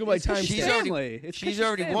 Yeah. Just looking at my It's 'cause time. she's She's already- family. It's 'cause She's she's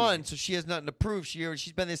already family. won, so she has nothing to prove.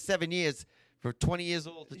 She's been there 7 years, from 20 years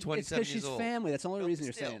old to It's 27 because years she's old. family. That's the only No, reason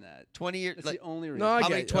you're still. saying that. 20 years. That's Like, the only reason. No, I how get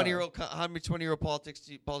many it. 20-year-old politicians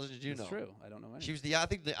do you know? That's true. I don't know any. She was I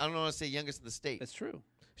don't want to say youngest in the state. That's true.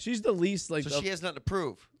 She's the least like. So she has nothing to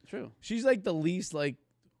prove. True. She's like the least like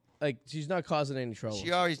she's not causing any trouble.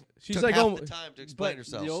 She always She's took like half almo- the time to explain But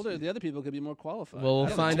herself. the other people could be more qualified. Well, we'll I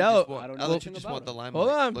don't find know. out. I don't know Other anything two just about want the them. limelight.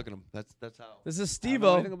 Hold on. Look at them. That's how. This is I don't know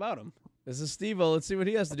Steve-O. anything about him. This is Steve-O. Let's see what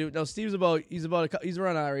he has to do. No, he's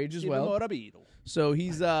around our age as well. So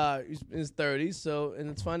he's in his 30s. So, and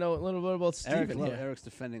let's find out a little bit about Steven here. Eric's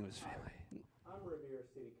defending his family. I'm Revere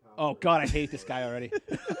City Council. Oh God, I hate this guy already.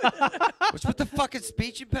 What's with the fucking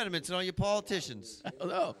speech impediments and all your politicians?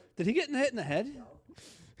 Oh, Did he get hit in the head?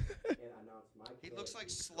 He looks like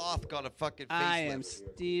Sloth got a fucking facelift. I am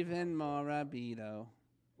Stephen Morabito.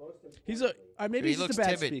 he's a. Maybe He he's looks just a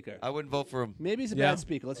bad timid. speaker. I wouldn't vote for him. Maybe he's a Yeah. bad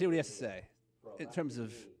speaker. Let's hear what he has to say. In terms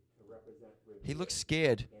of, He looks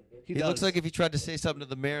scared. he He looks does. like if he tried to say something to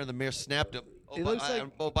the mayor and the mayor snapped him. Oh, He looks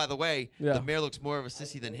like- by the way, Yeah. the mayor looks more of a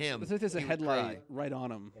sissy than him. Looks like there's a He would headlight cry. right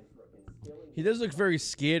on him. He does look very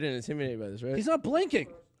scared and intimidated by this, right? He's not blinking.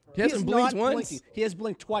 He hasn't He's blinked not once? blinking. He has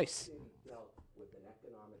blinked twice. dealt with an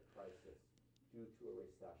economic crisis due to a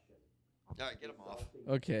recession. All right, get him off.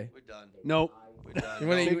 Okay. We're done. Nope. We're done. You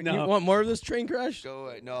want, No. you No. want more of this train crash? Go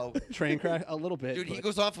away. No. Train crash a little bit. Dude, he but-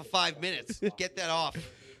 goes on for 5 minutes. Get that off.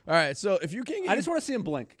 All right. So if you can't, I just want to see him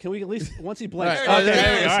blink. Can we at least once he blinks? All right, Okay, there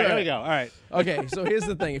all it is. right, there we go. All right. Okay, so here's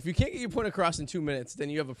the thing: if you can't get your point across in 2 minutes, then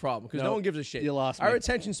you have a problem because no Nope. one gives a shit. You lost Our me.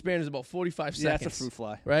 attention span is about 45 Yeah, seconds. that's a fruit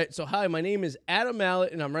fly. Right. So hi, my name is Adam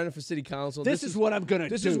Mallet, and I'm running for city council. This is what I'm gonna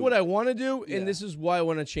This do. is what I want to do, Yeah. and this is why I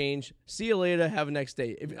want to change. See you later. Have a next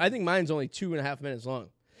day. I think mine's only 2.5 minutes long.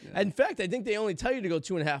 In fact, I think they only tell you to go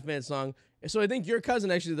 2.5 minutes long. So I think your cousin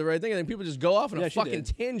actually did the right thing. I think people just go off on Yeah, a she fucking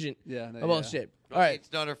did. tangent Yeah, no, about yeah. shit. All right.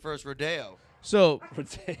 It's not her first rodeo. So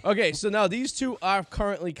okay. So now these two are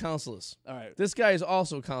currently counselors. All right. This guy is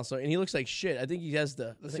also a counselor, and he looks like shit. I think he has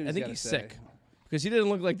the. Let's see I what think he's he's gotta sick say. because he didn't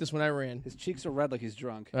look like this when I ran. His cheeks are red like he's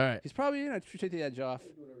drunk. All right. He's probably take the edge off.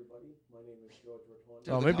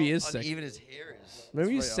 Oh, maybe he is sick. Even his hair is.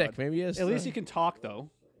 Maybe he's very sick. odd. Maybe he is. At least he can talk though,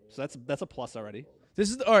 so that's a plus already. This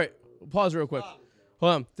is all right. Pause real quick.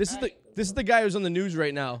 Hold on. This is the guy who's on the news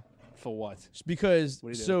right now. For what? It's because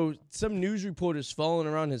What'd he do? so some news reporters following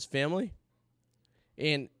around his family,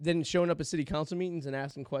 and then showing up at city council meetings and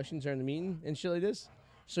asking questions during the meeting and shit like this.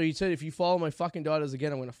 So he said, if you follow my fucking daughters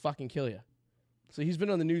again, I'm gonna fucking kill you. So he's been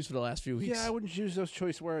on the news for the last few weeks. Yeah, I wouldn't use those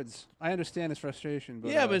choice words. I understand his frustration, but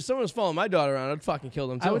Yeah, but if someone was following my daughter around, I'd fucking kill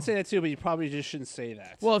them too. I would say that too, but you probably just shouldn't say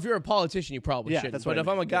that. Well, if you're a politician, you probably Yeah, shouldn't. that's But what I if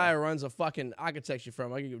I'm a mean, guy yeah. who runs a fucking architecture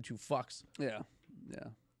firm, I can give two fucks. yeah.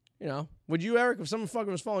 You know? Would you, Eric, if someone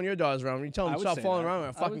fucking was following your daughters around, would you tell I them to would stop say following that. around, I'm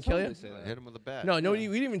I gonna would fucking kill you? totally say that. Hit him with a bat. No, we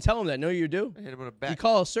didn't even tell him that. No, you do. Hit him with a You bat.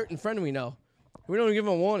 call a certain friend we know. We don't even give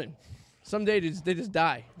them a warning. Someday they just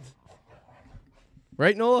die.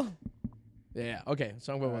 Right, Nola? Yeah, okay.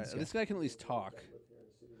 So I'm going All with right, this this guy can at least talk. guy.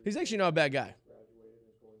 He's actually not a bad guy.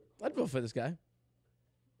 I'd vote for this guy.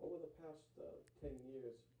 Over the past 10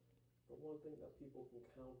 years, the one thing that people can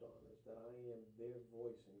count on is that I am their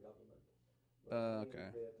voice in government. Okay.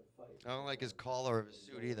 There to fight. I don't like his collar of his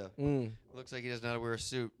suit either. Mm. Looks like he doesn't know how to wear a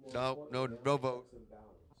suit. No vote. And balance.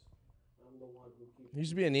 I'm the one who keeps He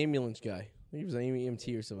used to be an ambulance guy. He was an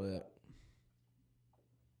EMT or something like that.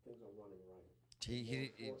 things are running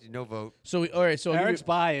right. No vote. So, all right. So, I'll give Eric's you-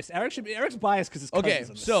 biased. Eric's biased because his Okay, cousin's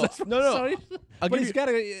in this. so- That's- no, no. so he- I'll but give he's you- got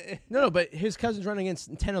to. no, but his cousin's running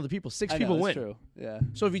against 10 other people. 6 I people know, win. that's true. Yeah.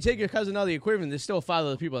 So if you take your cousin out of the equation, there's still 5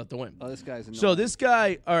 other people that have to win. Oh, this guy's annoying. So this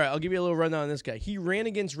guy, all right, I'll give you a little rundown on this guy. He ran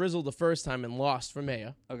against Rizzo the first time and lost for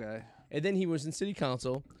mayor. Okay. And then he was in city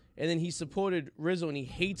council. And then he supported Rizzo, and he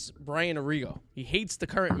hates Brian Arrigo. He hates the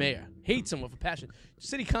current mayor. Hates him with a passion.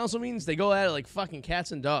 City council meetings, they go at it like fucking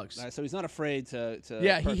cats and dogs. All right, so he's not afraid to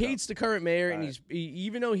Yeah, he perk hates the current mayor, and Alright.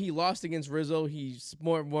 even though he lost against Rizzo, he's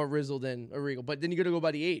more Rizzo than Arrigo. But then you got to go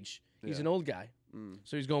by the age. He's Yeah. an old guy, Mm.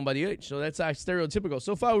 so he's going by the age. So that's stereotypical.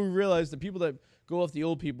 So far, we realized the people that go off the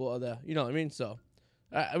old people are the, you know what I mean? So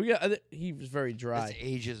he was very That's dry.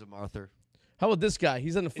 ageism, Arthur. How about this guy?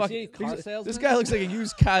 He's on the he fucking. a car salesman? This guy looks like a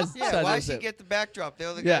used car. Yeah, why does he salesman. get the backdrop? The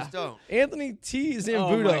other Yeah. guys don't. Anthony T. Oh,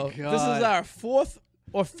 Zambuto. my This God. is our 4th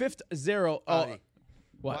or 5th zero. Artie.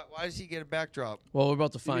 What? Why does he get a backdrop? Well, we're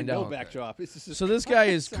about to He didn't find go out. backdrop. It's just So this guy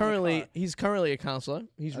is It's on the car. he's currently a counselor.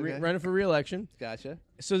 He's Okay. running for re-election. Gotcha.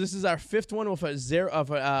 So this is our 5th one with a zero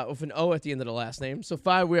with an O at the end of the last name. So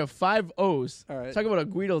 5. We have 5 O's. All right. Talk about a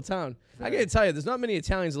Guido town. I gotta tell you, there's not many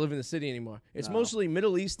Italians that live in the city anymore. It's No. mostly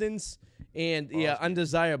Middle Easterns and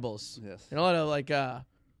undesirables, Yes. and a lot of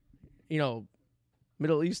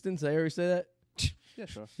Middle Easterns. Did I already say that? Yeah,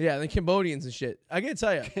 sure. Yeah, the Cambodians and shit. I gotta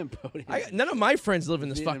tell you, Cambodia. none of my friends live in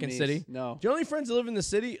this fucking Vietnamese. city. No. The only friends that live in the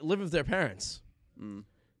city live with their parents. Mm.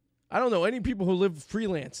 I don't know any people who live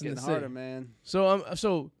freelance in Getting the harder, city. man.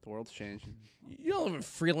 So The world's changing. you don't live in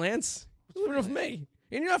freelance. You live with me,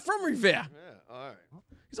 and you're not from Revere. Yeah, all right.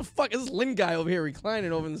 He's a this Lynn guy over here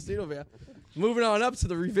reclining over in the seat over here. Moving on up to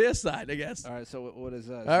the Revere side, I guess. All right, so what is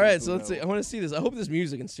that? All right, so let's see. I want to see this. I hope there's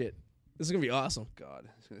music and shit. This is gonna be awesome. God,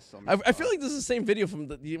 it's gonna sell me. I feel like this is the same video from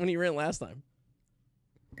when he ran last time.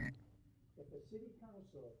 If the city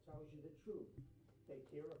council tells you the truth, they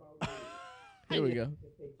care about you. Here we go.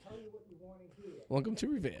 If they tell you what you want to hear, Welcome to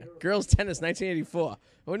Revere. Girls tennis, 1984.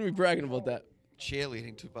 I wouldn't be bragging about that.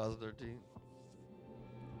 Cheerleading 2013.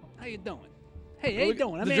 How you doing? Hey, how you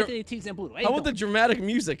doing? I'm the Anthony T. Zambudo. How about the dramatic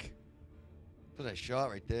music? Look at that shot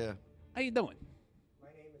right there. How you doing? my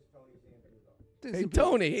name is Tony Zambudo. Hey,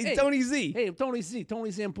 Tony. Hey, Tony Z. Hey, I'm Tony Z. Tony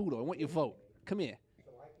Zambudo. I want your vote. Come here.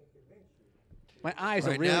 So I can convince you. My eyes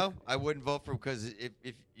are Right really. now, I wouldn't vote for him because if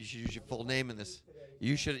you should use your full name in this.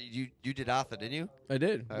 You did Arthur, didn't you? I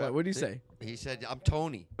did. What did he say? He said I'm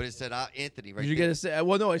Tony, but it said Anthony right Did you there. get to say?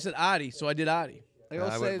 Well, no, I said Arty, so I did Arty. I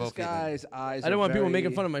gotta I say, would this vote for you then. guy's eyes. I didn't are want people very-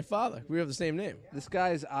 making fun of my father. We have the same name. This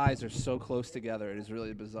guy's eyes are so close together. It is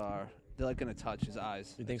really bizarre. They're like gonna touch his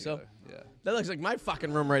eyes. You think so? together. Yeah. That looks like my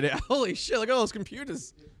fucking room right there. Holy shit! Look at all those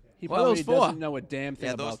computers. He What are probably those for? doesn't know a damn thing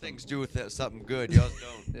Yeah, about those them. things do with something good. Yours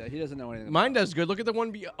don't. Yeah, he doesn't know anything. Mine does good. Look at the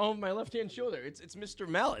one on my left hand shoulder. It's Mr.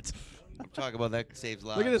 Mallet. I'm talking about that saves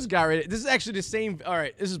lives. Look at this guy right here. This is actually the same. All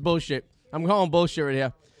right, this is bullshit. I'm calling bullshit right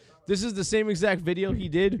here. This is the same exact video he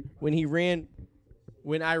did when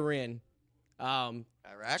I ran,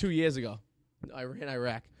 Iraq? 2 years ago. I ran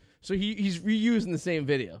Iraq. So he's reusing the same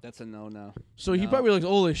video. That's a no-no. So he No. probably looks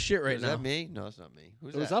old as shit right Is now. that me? No, it's not me.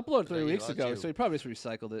 Who's It was that? uploaded Is that 3 you? weeks That's ago, you. so he probably just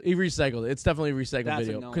recycled it. He recycled it. It's definitely a recycled That's a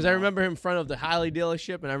video. no-no. Because I remember him in front of the Harley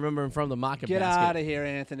dealership, and I remember him from the market Get basket. out of here,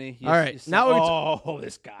 Anthony. All right, now we're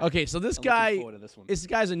this guy. Okay, so this I'm looking guy, forward to this one. this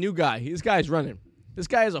guy's a new guy. This guy's running. This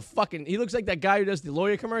guy is a fucking. He looks like that guy who does the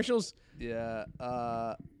lawyer commercials. Yeah,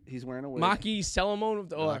 he's wearing a wig. Maki Salamone.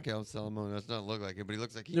 Raquel Salomon does not look like it, but he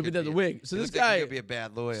looks like he No, could but be the wig. So he this looks like guy- he could be a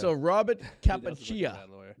bad lawyer. So Robert He does look like a Capaccia. bad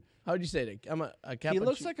lawyer. How'd you say that? I'm a He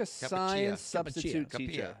looks like a Cappuccino. science substitute Capia,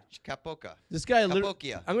 teacher. Capoca, This guy literally.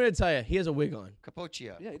 Capocia, I'm gonna tell you, he has a wig on.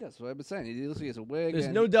 Capocia. Yeah, he does. What I've been saying. He looks like he has a wig. There's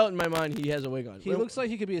and no doubt in my mind he has a wig on. He looks like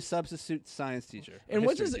he could be a substitute science teacher. And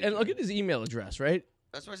what's his? history And teacher. look at his email address, right?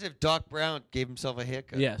 That's why I said if Doc Brown gave himself a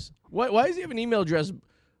haircut. Yes. Why does he have an email address?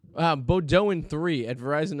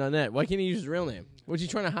 Bodoin3@verizon.net. Why can't he use his real name? What's he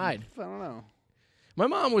trying to hide? I don't know. My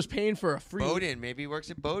mom was paying for a free. Bowden. Maybe he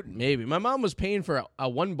works at Bowden. Maybe. My mom was paying for a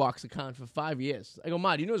one box account for 5 years. I go,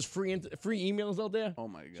 Ma, do you know there's free emails out there? Oh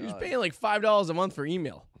my god. She was paying like $5 a month for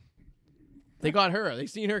email. They got her. They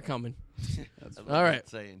seen her coming. That's what All I'm right.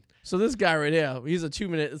 saying. So this guy right here, he's a 2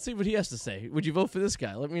 minute. Let's see what he has to say. Would you vote for this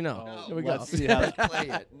guy? Let me know. Oh, Here we let's go. see how Let's play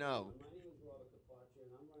it. No.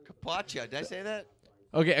 Capacia. Did I say that?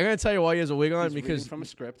 Okay, I'm gonna tell you why he has a wig on He's reading because from a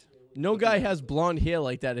script. no guy has blonde hair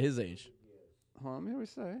like that at his age. Hold on, let me hear what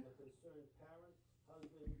he say.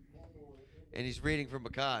 And he's reading from a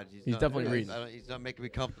card. He's not, definitely reading. He's not making me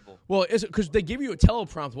comfortable. Well, is it because they give you a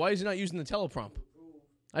teleprompt? Why is he not using the teleprompt?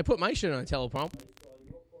 I put my shit on a teleprompt.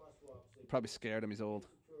 Probably scared him. He's old.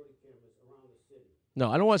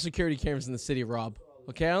 No, I don't want security cameras in the city, Rob.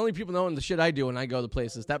 Okay, I only people knowing the shit I do when I go to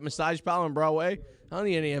places. That massage parlor on Broadway, I don't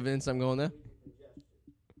need any evidence I'm going there.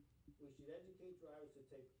 We should educate drivers to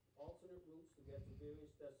take alternate routes to get to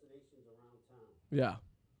various destinations around town, Yeah.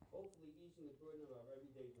 hopefully easing the burden of our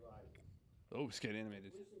everyday driving. Oh, he's getting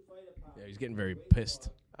animated. Police and fire departments Yeah, he's getting very pissed.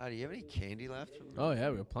 Do you have any candy left? Oh, yeah,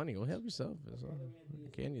 we have plenty. Go help yourself. There's,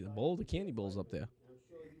 candy, the candy bowl's up there. I'm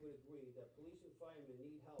sure you would agree that police and firemen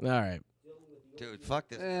need help All right. dealing with the Dude, fuck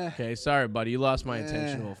this. Okay, sorry, buddy. You lost my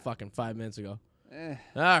attention about fucking 5 minutes ago. Eh.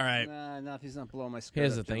 All right. Nah, he's not blowing my skirt.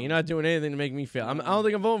 Here's up, the thing. John. You're not doing anything to make me feel. I don't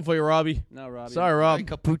think I'm voting for you, Robbie. No, Robbie. Sorry, Hi, Rob.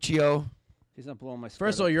 Capuccio. He's not blowing my skirt.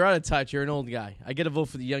 First of all, up. you're out of touch. You're an old guy. I get to vote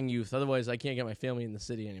for the young youth. Otherwise, I can't get my family in the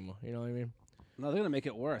city anymore. You know what I mean? No, they're gonna make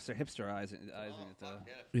it worse. They're hipsterizing it.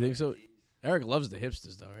 You think so? Eric loves the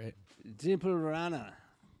hipsters, though, right? Dimperana.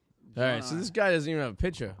 All right, so this guy doesn't even have a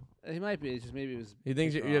picture. He might be. It's just maybe it was. He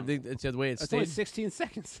thinks it's you wrong. think it's the way it's That's only stayed? 16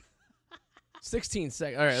 seconds. 16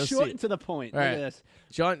 seconds. All right, let's Short see. and to the point. All Look right. at this.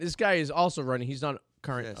 John, this guy is also running. He's not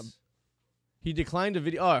current. Yes. He declined a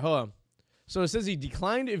video. All right, hold on. So it says he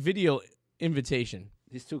declined a video invitation.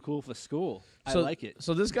 He's too cool for school. So, I like it.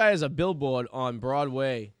 So this guy has a billboard on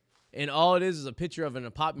Broadway, and all it is a picture of an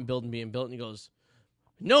apartment building being built, and he goes,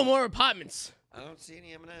 "No more apartments." I don't see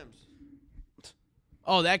any M&Ms.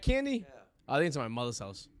 Oh, that candy? Yeah. I think it's at my mother's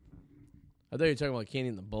house. I thought you were talking about candy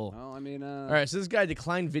in the bowl. Well, I mean, All right, so this guy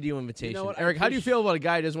declined video invitation. what? I Eric, how do you appreciate- feel about a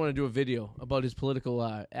guy who doesn't want to do a video about his political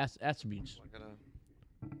attributes? I'm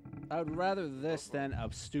gonna- I would rather this than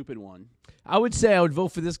a stupid one. I would say I would vote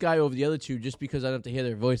for this guy over the other two just because I don't have to hear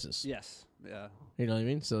their voices. Yes. Yeah. You know what I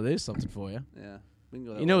mean? So there's something for you. Yeah. We can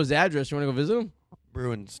go that You know way. his address. You want to go visit him?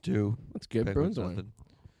 Bruins too. That's good. Penguins, Bruins win.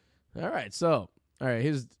 nothing. All right, so, all right,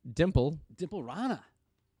 here's Dimple. Dimple Rana.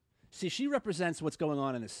 See, she represents what's going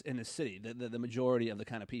on in this city, the majority of the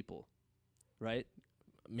kind of people, right?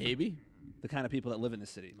 Maybe. The kind of people that live in the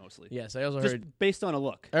city, mostly. Yes, I also Just heard. based on a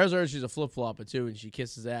look. I also heard she's a flip-flopper, too, and she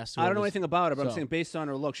kisses ass. I don't know anything about her, but I'm So- saying based on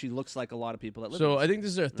her look, she looks like a lot of people that live in So the I city. think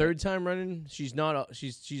this is her third time running. She's not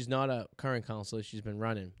a current counselor. She's been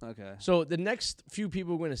running. Okay. So the next few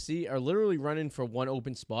people we're going to see are literally running for one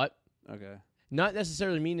open spot. Okay. Not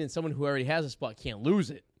necessarily meaning someone who already has a spot can't lose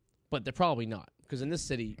it, but they're probably not. Because in this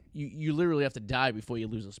city, you literally have to die before you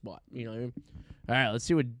lose a spot. You know what I mean? All right, let's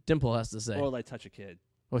see what Dimple has to say. Or like touch a kid.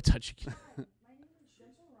 Or touch a kid. My name is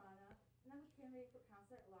Dimple Rana, and I'm a candidate for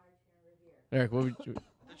council at large here in Revere. Eric, what would you...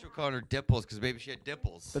 I thought you were calling her Dimples because maybe she had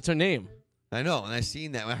dimples. That's her name. I know, and I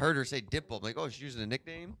seen that. When I heard her say Dimple, I'm like, oh, she's using a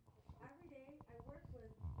nickname? Every day, I work with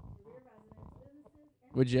Revere residents, businesses,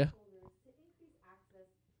 and Would you? stakeholders to increase access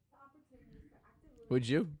to opportunities for active living. Would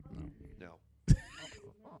you? No.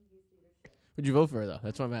 Would you vote for her, though?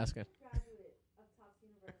 That's what I'm asking. Graduate of Tufts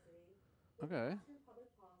University. with Okay. Master in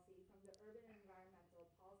Public Policy from the Urban and Environmental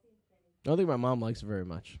Policy and Planning. I don't think my mom likes her very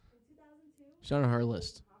much. In 2002, She's on her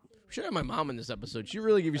list. We should have my mom in this episode. She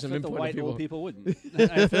really give you I some feel like the input. white on old people wouldn't.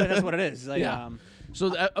 I feel like that's what it is. Like, Yeah.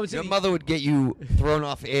 So I would say Your mother would get you thrown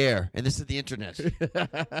off air, and this is the internet.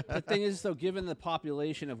 the thing is, though, given the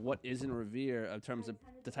population of what is in Revere, in terms of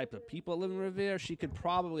the type of people that live in Revere, she could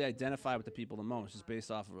probably identify with the people the most, just based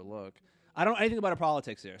off of her look. I don't know anything about her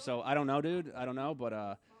politics here, so I don't know, dude. I don't know,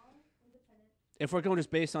 but if we're going just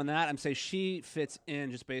based on that, I'm saying she fits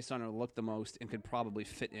in just based on her look the most and could probably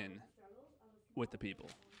fit in with the people.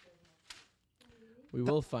 we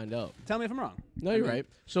will find out. Tell me if I'm wrong. No, you're right.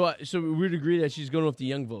 So so we would agree that she's going with the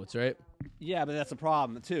young votes, right? Yeah, but that's a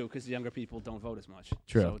problem too, because the younger people don't vote as much.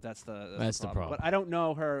 True. So that's the problem. But I don't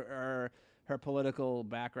know her political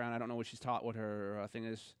background. I don't know what she's taught. What her thing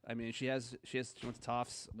is. I mean, she went to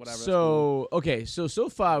Tufts, whatever. that's cool. So okay, so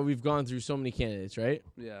far we've gone through so many candidates, right?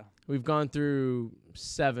 Yeah. We've gone through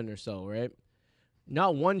 7 or so, right?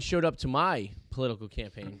 Not one showed up to my political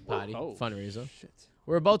campaign party Oh, fundraiser. Shit.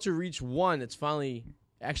 We're about to reach one that's finally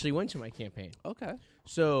actually went to my campaign. Okay.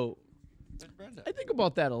 So Where's Brenda? I think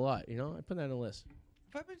about that a lot. You know, I put that on a list.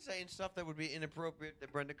 Have I been saying stuff that would be inappropriate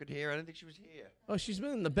that Brenda could hear? I didn't think she was here. Oh, she's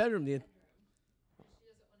been in the bedroom.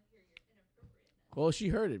 Well, she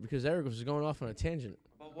heard it because Eric was going off on a tangent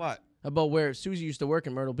About what? about where Susie used to work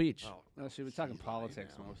in Myrtle Beach. Oh, No, she was talking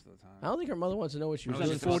politics most of the time. I don't think her mother wants to know what she It was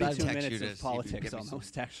was doing like for a 42 side- text you minutes to of see if you can politics give me some-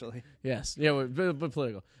 almost, actually. Yes, yeah, but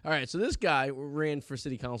political. All right, so this guy ran for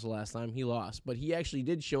city council last time. He lost, but he actually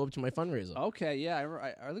did show up to my fundraiser. Okay, yeah,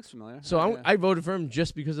 I looks familiar. So Yeah. I voted for him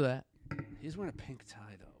just because of that. He's wearing a pink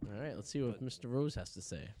tie, though. All right, let's see what Mr. Rose has to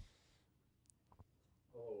say.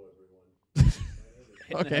 Hello, everyone. Hit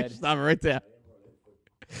in the Okay, head. stop it right there.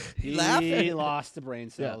 He laughing? lost the brain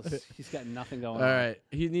Yeah. cells. He's got nothing All going on. right,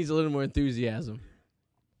 he needs a little more enthusiasm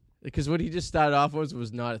because what he just started off with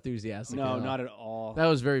was not enthusiastic. No, at all. not at all. That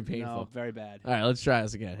was very No, painful. very bad. All right, let's try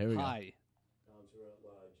this again. Here we go. Hi. Counselor at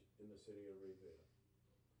large in the city of Revere.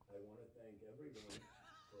 I want to thank everyone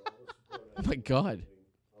for all the support. Oh my God.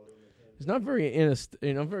 He's not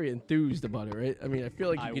very enthused about it, right? I mean, I feel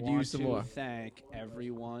like I you could want use some to more. thank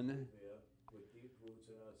everyone. With deep roots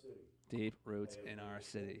in our city. Deep roots in our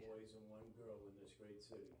city. Boys and one girl in this great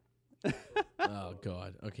city. Oh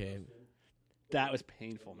God. Okay. That was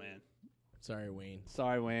painful, man. Sorry, Wayne.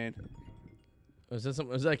 Sorry, Wayne. Was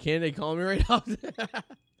that a candidate calling me right now?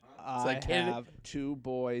 I that candidate? have 2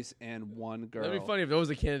 boys and 1 girl. That'd be funny if there was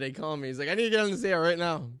a candidate calling me. He's like, I need to get on this air right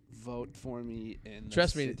now. Vote for me in the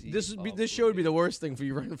Trust me, city this of show would be the Revere. worst thing for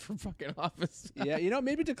you running for fucking office. Yeah,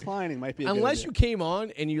 maybe declining might be a good Unless idea. you came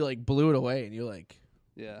on and you like blew it away and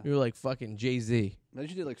Yeah. you were like fucking Jay-Z. Imagine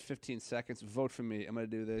you did like 15 seconds. Vote for me. I'm going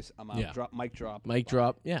to do this. I'm out. Yeah. Mic drop. Mic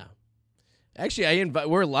drop. Yeah. Actually,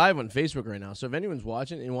 we're live on Facebook right now. So if anyone's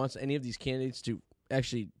watching and wants any of these candidates to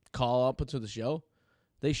actually call up to the show,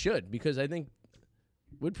 they should, because I think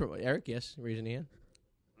would promote. Eric, yes, raising your hand.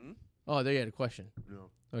 Hmm? Oh, there you had a question. No.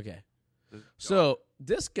 Okay. So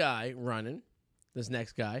this guy running, this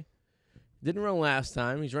next guy, didn't run last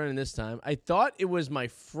time. He's running this time. I thought it was my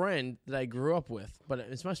friend that I grew up with, but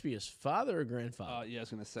it must be his father or grandfather. Yeah, I was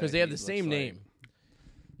going to say. Because they have he the same looks like- name.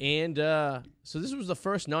 And so this was the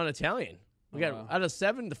first non-Italian. We got wow. out of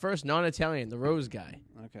 7, the first non-Italian, the Rose guy,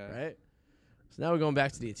 Okay. right? So now we're going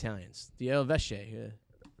back to the Italians. The El Vesce,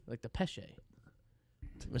 like the pesce.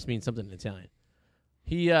 Must mean something in Italian.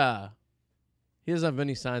 He doesn't have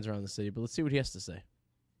any signs around the city, but let's see what he has to say.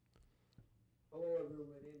 Hello, everyone.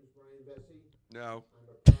 My name is Brian Vesey. No. I'm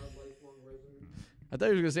a proud lifelong resident I thought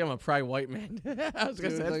you were gonna say I'm a pride white man. I was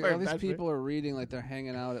gonna say that's like, very all these bad people are reading like they're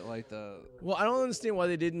hanging out at like the. Well, I don't understand why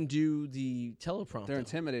they didn't do the teleprompter. They're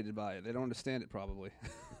intimidated by it. They don't understand it probably.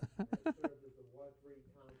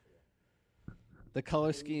 The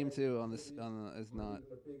color scheme too on this is not.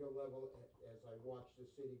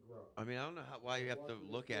 I mean, I don't know why you have to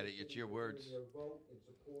look at it. It's your words.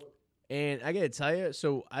 And I gotta tell you,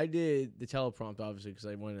 so I did the teleprompter obviously because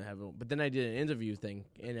I wanted to have it, but then I did an interview thing,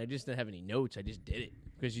 and I just didn't have any notes. I just did it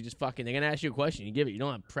because you just fucking they're gonna ask you a question, you give it. You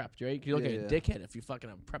don't have prepped, right? You look like a dickhead if you fucking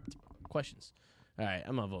have prepped questions. All right,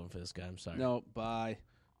 I'm not voting for this guy. I'm sorry. No, bye.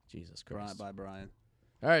 Jesus Christ. Bye, Brian.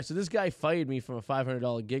 All right, so this guy fired me from a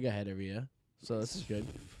 $500 gig I had every year, so this is good.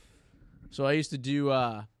 So I used to do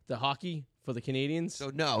the hockey for the Canadians.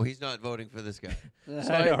 So no, he's not voting for this guy.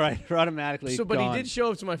 So all right, automatically. So, but gone. he did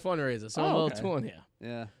show up to my fundraiser, so I'm a little torn here.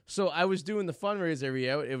 Yeah. So I was doing the fundraiser every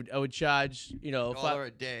year. I would charge, $1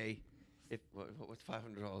 a day. What's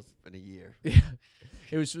 $500 in a year? Yeah,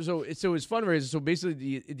 it was so it was fundraiser. So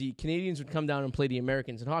basically, the Canadians would come down and play the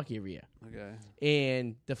Americans in hockey every year. Okay.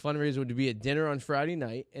 And the fundraiser would be a dinner on Friday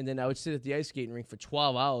night, and then I would sit at the ice skating rink for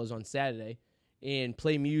 12 hours on Saturday, and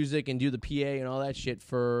play music and do the PA and all that shit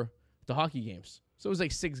for the hockey games. So it was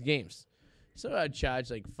like 6 games. So I'd charge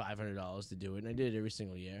like $500 to do it, and I did it every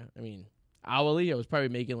single year. I mean, hourly, I was probably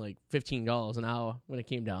making like $15 an hour when it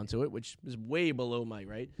came down to it, which is way below my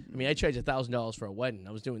rate. I mean, I charged $1,000 for a wedding.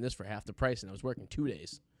 I was doing this for half the price, and I was working 2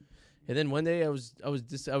 days. And then one day I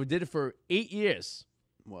did it for 8 years.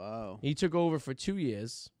 Wow. He took over for 2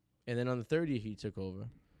 years, and then on the third year he took over.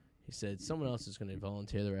 He said someone else is going to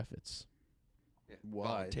volunteer their efforts. Yeah, why?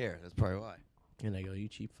 Volunteer. That's probably why. And I go, you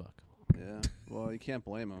cheap fuck. Yeah. Well, you can't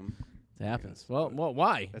blame him. It happens. Well,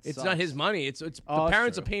 why? It's not his money. It's the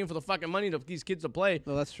parents are paying for the fucking money to these kids to play.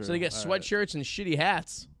 No, that's true. So they get sweatshirts and shitty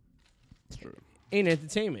hats. That's true. Ain't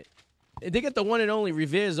entertainment. They get the one and only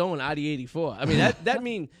Revere's own Arty 84. I mean, that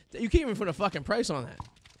mean you can't even put a fucking price on that.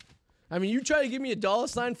 I mean, you try to give me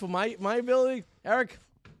 $sign for my ability, Eric.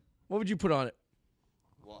 What would you put on it?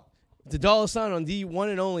 What? The $sign on the one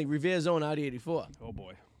and only Revere's own Arty 84. Oh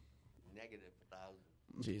boy.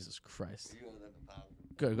 -1,000. Jesus Christ. You owe them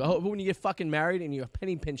 1,000. Good. When you get fucking married and you're a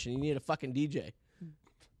penny pinching, you need a fucking DJ.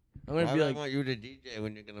 I'm gonna Why be would like, I want you to DJ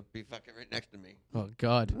when you're gonna be fucking right next to me? oh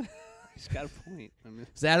God. He's got a point. I mean,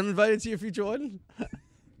 Is Adam invited to your future wedding?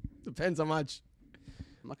 Depends how much.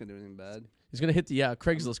 I'm not gonna do anything bad. He's gonna hit the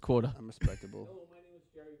Craigslist quota. I'm respectable.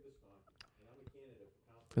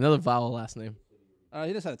 Another vowel last name.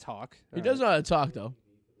 He does how to talk. He does know how to talk though.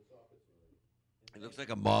 He looks like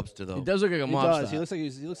a mobster though. He does look like a He mobster.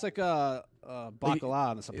 does. He looks like Bacala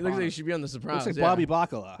on The Sopranos. He looks like he should be on The Sopranos. Looks like Bobby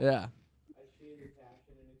Bacala. Yeah.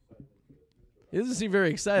 He doesn't seem very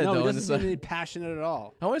excited No, though. he in doesn't this, seem any passionate at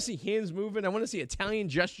all. I want to see hands moving. I want to see Italian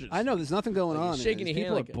gestures. I know there's nothing going Like on. he's there. shaking These your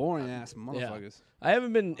hand people like are a- boring ass motherfuckers. I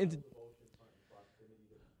haven't been into.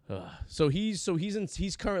 So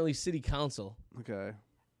he's currently city council. Okay.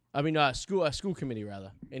 I mean, school committee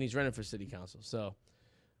rather, and he's running for city council. So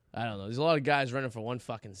I don't know. There's a lot of guys running for one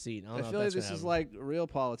fucking seat. I don't know feel if like that's this is gonna like real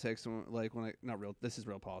politics. This is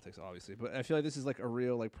real politics, obviously. But I feel like this is like a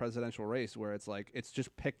real like presidential race where it's like it's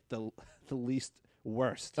just pick the least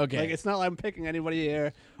worst. Okay. Like it's not like I'm picking anybody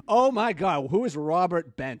here. Oh my God, who is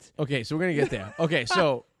Robert Bent? happen. Okay, so we're gonna get there. Okay,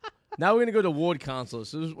 so now we're gonna go to ward council.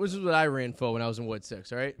 So this is what I ran for when I was in Ward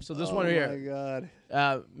 6. All right. So this one Oh here. my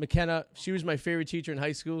God. McKenna, she was my favorite teacher in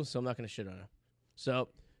high school, so I'm not gonna shit on her. So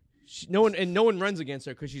no one runs against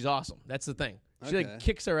her because she's awesome. That's the thing. She Okay. like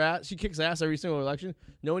kicks her ass. She kicks ass every single election.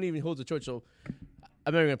 No one even holds a torch. So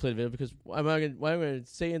I'm not even gonna play the video because why am I gonna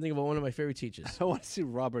say anything about one of my favorite teachers? I want to see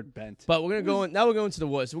Robert Bent. But we're gonna go in, now. We're going to the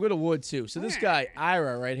woods. So we're going to Ward 2. So this guy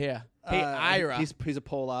Ira right here. Hey Ira. He's a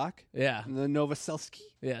Polak. Yeah. And then Novoselsky.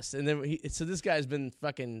 Yes. And then so this guy's been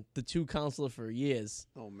fucking the 2 counselor for years.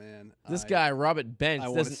 Oh man. This guy Robert Bent. I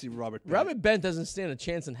want to see Robert Bent. Robert Bent doesn't stand a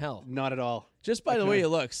chance in hell. Not at all. Just by the way he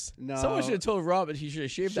looks. No. Someone should have told Robert he should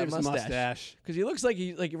have shaved that Shaves the mustache. Because he looks like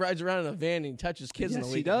he rides around in a van and he touches kids in the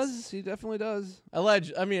Yes, weekends. he does. He definitely does.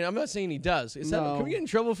 I mean, I'm not saying he does. No. Can we get in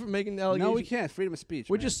trouble for making allegations? No, we can't. Freedom of speech.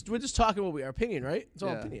 We're man. just talking our opinion, right? It's all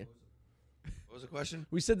Yeah. opinion. What was the question?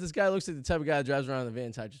 We said this guy looks like the type of guy that drives around in the van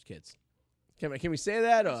and touches kids. Can we say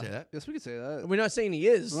that? Or Say that. Yes, we can say that. we're not saying he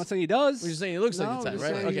is. I'm not saying he does. We're just saying he looks like the No, type, just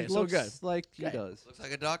right? saying Okay, he so we're good. looks like he Okay. does. Looks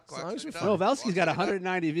like a duck. As long Quacks as like a we're duck. fine. Novelski's Walks got like a duck.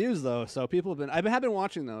 190 views though, so people have been. I have been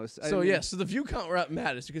watching those. I mean, So the view count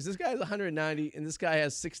matters because this guy has 190 and this guy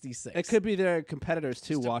has 66. it could be their competitors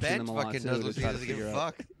too Mr. watching Bent them a lot fucking too does to look try like to he doesn't give figure a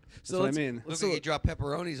out. fuck. That's what I mean. Looks like he dropped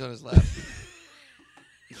pepperonis on his lap.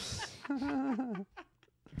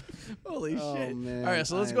 Holy shit. Man. All right,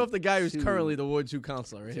 so let's go with the guy who's currently the Ward 2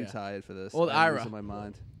 counselor right too here. tired for this. Old I'm Ira. losing my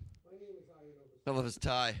mind. I love his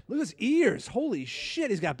tie. Look at his ears. Holy shit,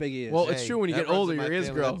 he's got big ears. Well, it's true when you that get runs older, in my your ears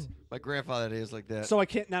family. grow. That's- My grandfather had ears like that. so I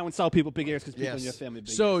can't now insult people big ears because people in Yes. your family have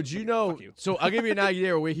big So ears. do you Fuck know? you. So I'll give you an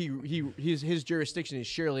idea where his jurisdiction is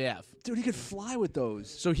Shirley Ave. Dude, he could fly with those.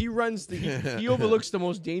 So he runs he overlooks the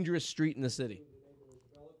most dangerous street in the city.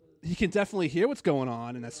 He can definitely hear what's going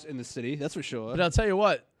on in the city. That's for sure. But I'll tell you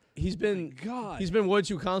what, he's been God. he's been Ward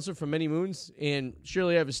 2 counselor for many moons, and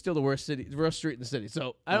Shirley Ave is still the worst street in the city.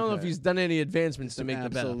 So I don't know if Okay. he's done any advancements to make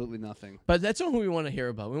it better. Absolutely nothing. But that's not who we want to hear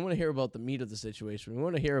about. We want to hear about the meat of the situation. We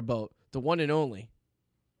want to hear about the one and only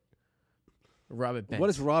Robert Bent.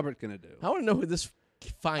 What is Robert gonna do? I want to know who this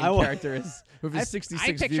fine I wa- character is with his 66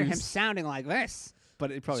 I picture views. him sounding like this,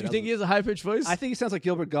 but it So probably you think he doesn't. has a high pitched voice? I think he sounds like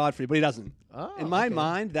Gilbert Godfrey, but he doesn't. Oh, In my okay.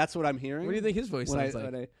 mind, that's what I'm hearing. What do you think his voice when sounds I-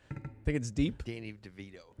 like? when Think it's deep. Danny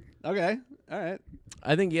DeVito. Okay, all right.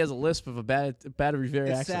 I think he has a lisp of a bad Revere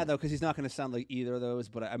It's accent. sad though because he's not going to sound like either of those.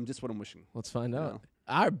 But I'm just what I'm wishing. Let's find out. No.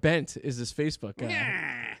 Our Bent is his Facebook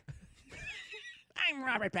guy. I'm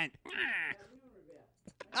Robert Bent.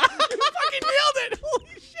 I fucking nailed it!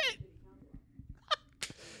 Holy shit!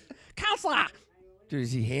 Counselor. Dude,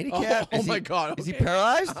 is he handicapped? Oh Is my he- God! Is he okay.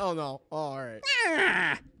 paralyzed? Oh no! Oh, all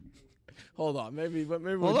right. Hold on, maybe. Hold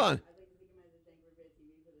we're- on.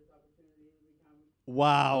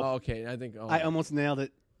 Wow. Oh, okay, I think. Oh, I almost nailed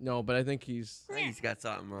it. no, but I think he's. I think he's got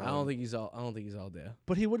something wrong. I don't think he's all there.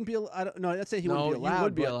 But he wouldn't be. I don't. No, I'd say he No, wouldn't be you allowed.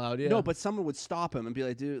 would be but- allowed, yeah. No, but someone would stop him and be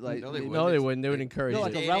like, dude, like. No, they No, they wouldn't. They would encourage No,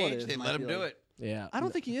 like it. a Day and age, relative they might let him be do like- it. Yeah. I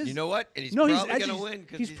don't think he is. You know what? And he's No, he's probably going to win.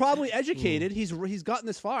 'cause he's probably educated. He's gotten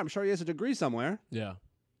this far. I'm sure he has a degree somewhere. Yeah.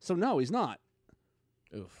 So no, he's not.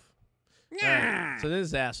 Oof. All right, so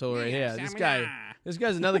this asshole right here, this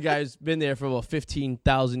guy's another guy who's been there for about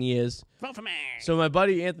 15,000 years. Vote for me. So my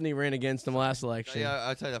buddy Anthony ran against him last election. Yeah,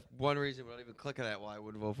 I'll tell you one reason without even clicking that why I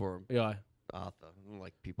wouldn't vote for him. Yeah. Arthur. I don't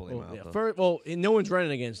like people named Well, Arthur. and no one's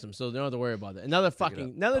running against him, so they don't have to worry about it. Another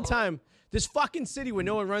time, this fucking city where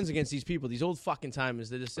no one runs against these people, these old fucking timers,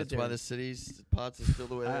 they just sit That's there. why the city's parts are still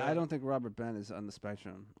the way they are. I don't think Robert Bent is on the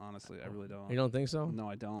spectrum. Honestly, I really don't. You don't think so? No,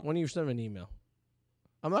 I don't. Why don't you send him an email?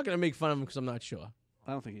 I'm not gonna make fun of him because I'm not sure.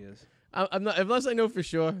 I don't think he is. I'm not unless I know for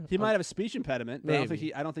sure. He might have a speech impediment. But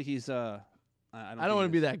Maybe. I don't think he's. I don't want to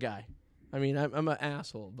be that guy. I mean, I'm an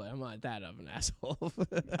asshole, but I'm not that of an asshole.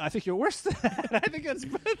 I think you're worse than that. I think that's.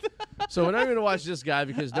 So we're not going to watch this guy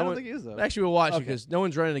because I no don't one. think he is though. Actually, we'll watch it Okay. because no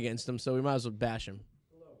one's running against him, so we might as well bash him.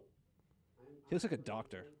 He looks like a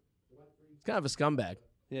doctor. He's kind of a scumbag.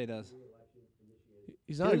 Yeah, he does.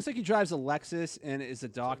 He's He not. looks like he drives a Lexus and is a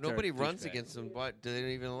doctor. Nobody runs douchebag. against him, but they don't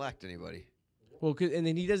even elect anybody. Well, and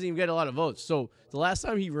then he doesn't even get a lot of votes. So the last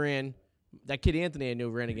time he ran, that kid Anthony I knew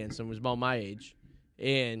ran against him was about my age,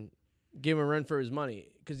 and gave him a run for his money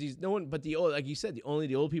because he's no one. But the old, like you said, only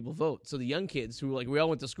the old people vote. So the young kids who like we all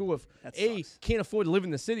went to school with, That A, sucks. can't afford to live in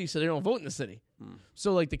the city, so they don't vote in the city.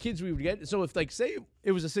 So like the kids we would get. So if like say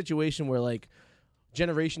it was a situation where like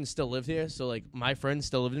generations still lived here, so like my friends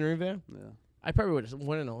still lived in Revere, Yeah. I probably would have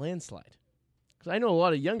won in a landslide because I know a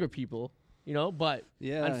lot of younger people. You know, but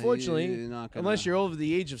Yeah, unfortunately, you're not gonna- unless you're over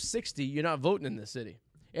the age of 60, you're not voting in the city,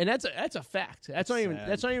 and that's a fact. That's not even. sad.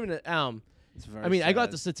 That's not even. It's very I mean, I got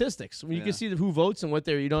sad. the statistics. When you Yeah. can see who votes and what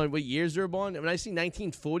they're, what years they're born. When I see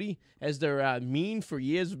 1940 as their mean for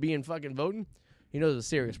years of being fucking voting, you know there's a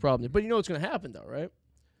serious problem. But you know what's going to happen though, right?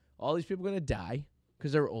 All these people are going to die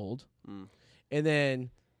because they're old, and then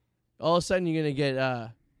all of a sudden you're going to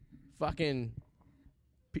get fucking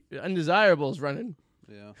undesirables running.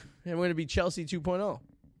 Yeah. And we're going to be Chelsea 2.0. Oh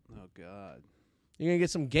God. You're going to get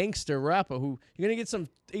some gangster rapper who... You're going to get some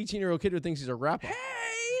 18-year-old kid who thinks he's a rapper.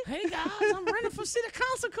 Hey, guys, I'm running for city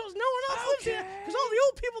council because no one else lives here because all the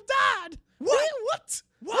old people died. What?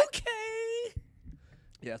 Okay.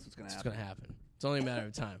 Yeah, that's what's gonna It's happen. going to happen. It's only a matter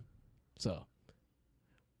of time. So...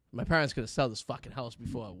 My parents could have sell this fucking house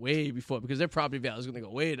way before, because their property value is going to go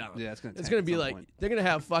way down. Yeah, it's gonna. It's tank going at to be some like... point. They're going to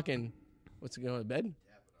have fucking... What's it going to bed?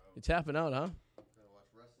 You're tapping out, huh?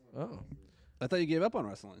 Oh. I thought you gave up on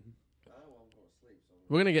wrestling.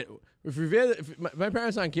 We're gonna get if Revere. If my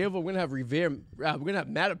parents aren't careful, we're gonna have Revere. We're gonna have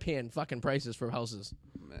Mattapan fucking prices for houses.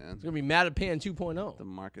 Man, It's gonna be Mattapan 2.0. the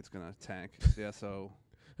market's gonna tank. Yeah, so.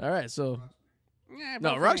 All right, so Yeah,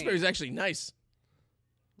 no, Roxbury's actually nice.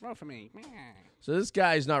 Vote for me. So this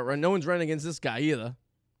guy's not run. No one's running against this guy either.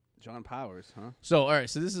 John Powers, huh? So all right,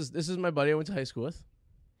 so this is my buddy I went to high school with.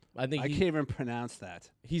 I think I can't even pronounce that.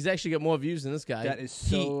 he's actually got more views than this guy. That is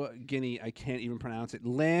so guinea. I can't even pronounce it.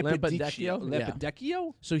 Lampedecchio. Lampedecchio? Yeah.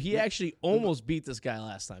 Lampedecchio? So he actually almost beat this guy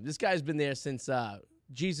last time. This guy's been there since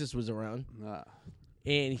Jesus was around.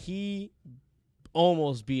 and he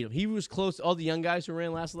almost beat him. He was close. All the young guys who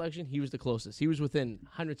ran last election, he was the closest. He was within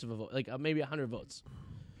hundreds of a vote, like maybe 100 votes.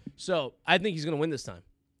 So I think he's going to win this time.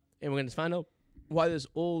 And we're going to find out why this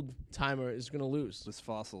old timer is going to lose. This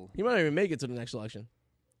fossil. He might not even make it to the next election.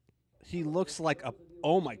 He looks like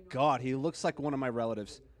oh my God, he looks like one of my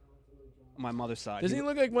relatives. On my mother's side. Doesn't he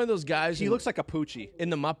look like one of those guys? He looks like a Poochie. In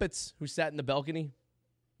the Muppets who sat in the balcony?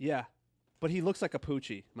 Yeah. But he looks like a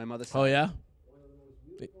Poochie, my mother's side. Oh, yeah?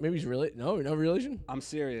 Maybe he's no relation? I'm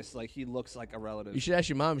serious. Like, he looks like a relative. You should ask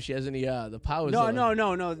your mom if she has any the powers. No,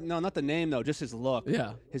 not the name, though. Just his look.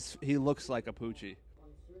 Yeah. He looks like a Poochie.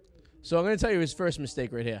 So I'm going to tell you his first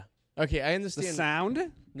mistake right here. Okay, I understand. The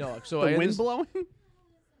sound? No, so the wind blowing?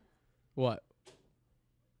 What?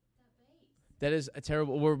 That is a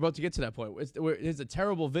terrible. We're about to get to that point. It's a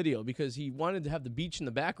terrible video because he wanted to have the beach in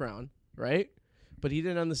the background, right? But he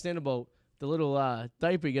didn't understand about the little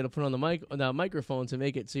diaper you got to put on the microphone to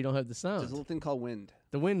make it so you don't have the sound. There's a little thing called wind.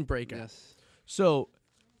 The windbreaker. Yes. So,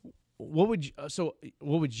 what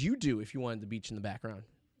would you do if you wanted the beach in the background?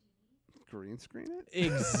 Green screen it?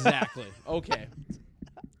 Exactly. Okay.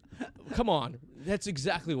 Come on. That's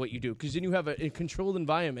exactly what you do because then you have a controlled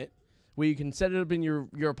environment where you can set it up in your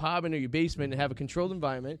apartment or your basement and have a controlled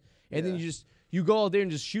environment, and then you go out there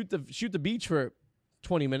and just shoot the beach for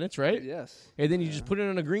 20 minutes, right? Yes. And then you just put it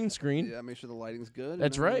on a green screen. Yeah, make sure the lighting's good.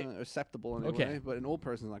 That's and, right. Acceptable anyway. Okay. But an old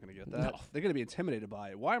person's not going to get that. No. They're going to be intimidated by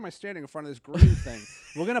it. Why am I standing in front of this green thing?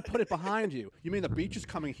 We're going to put it behind you. You mean the beach is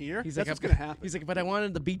coming here? That's what's going to happen. He's like, but I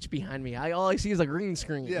wanted the beach behind me. All I see is a green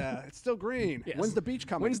screen. Yeah, it's still green. Yes. When's the beach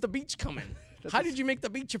coming? When's the beach coming? How did you make the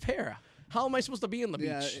beach appear? How am I supposed to be on the beach?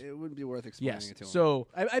 Yeah, it wouldn't be worth explaining it to him. So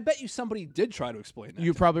I bet you somebody did try to explain that.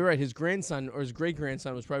 You're probably right. His grandson or his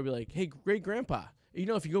great-grandson was probably like, hey, great-grandpa,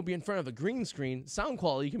 if you go be in front of a green screen, sound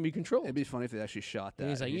quality can be controlled. It'd be funny if they actually shot that. And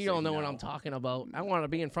he's like, you don't know what I'm talking about. I want to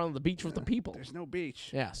be in front of the beach with the people. There's no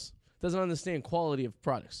beach. Yes. Doesn't understand quality of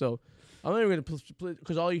product. So I'm not even going to,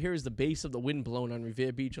 because all you hear is the bass of the wind blowing on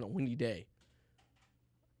Revere Beach on a windy day.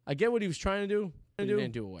 I get what he was trying to do. But he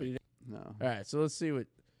didn't do it. No. All right, so let's see what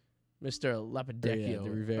Mr. Lapidecchio, the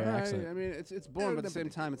Revere accent. I mean, it's boring, but at the same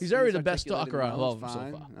time, he's already the best talker out of all of them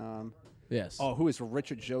so far. Yes. Oh, who is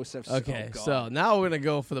Richard Joseph? Okay, oh, so now we're going to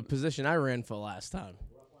go for the position I ran for last time.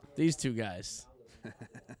 These two guys.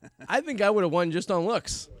 I think I would have won just on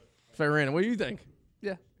looks if I ran it. What do you think?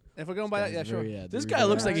 Yeah. If we're going by that, yeah, sure. This guy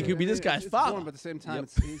looks like he could be this guy's father. Boring, but at the same time,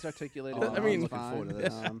 he's articulated. I mean, looking forward to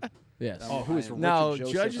this. Yes. Oh, who is Richard now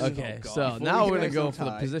Joseph? judges? Okay, so now we're gonna go for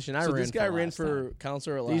the position I ran. This guy for ran last for time.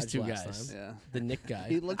 counselor at large. These two last guys. time. Yeah. The Nick guy.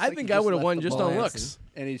 He looks I like think he I just would have left won the just ball on dancing. looks.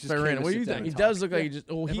 And he's just If I ran came it. What to do you sit down think? He and does talk. look like he just.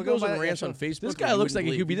 Oh, If he we're going goes by and that, rants yeah, on sure. Facebook. This guy like, looks you like he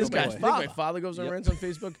wouldn't could be this believe. guy's You think my father. father goes on rants on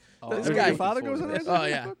Facebook. This Your guy. father goes on rants Oh on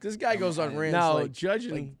yeah, Facebook? this guy goes on rants. Now, like,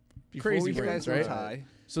 judging crazy These rants, guys right? tie.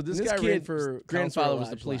 So this This guy kid ran for grandfather was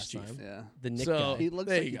the last police time. chief. Yeah. The Nick So, guy. He looks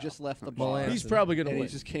There like you he go. just left the ball. He's probably gonna and win.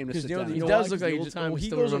 he just came to Because sit you know, down. he know does why? look like he Because just. the old time He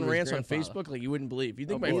still goes on remembers rants on grandfather. Facebook like you wouldn't believe. You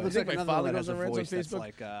think He my looks like another father one that goes has on a rants on voice that's Facebook?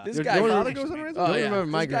 like, This your guy father goes on rants on Oh Don't yeah, remember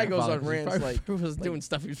my this guy goes on grandfather. rants He like probably was like doing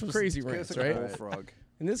stuff. He's crazy rants, It's like a right? bullfrog.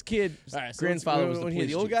 And this kid, grandfather was the police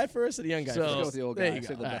the old chief. guy first or the young guy So- Let's go first? with the old there guy. you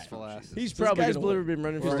Save go. the All best for last. He's This probably guy's gonna literally win. been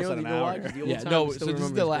running We're for almost you at an know hour why? here. 'Cause the old Yeah, timer no. still So this is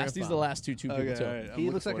remembers the last. his These are the grandfather. last two people. Okay, too. all right. I'm He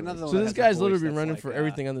looking looks like forward to another. this. So this guy's literally been running That's for like,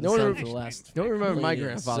 everything under the no one sun re- for the last. Don't remember my years.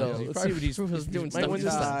 grandfather. So He's let's see probably what he's doing. was Might win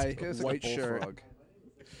this time. tie, white shirt.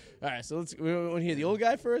 All right, so we want to hear the old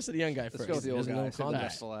guy first or the young guy first? Let's go with the old Doesn't guy. know Save the context.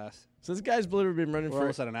 best for last. So this guy's literally been running We're for.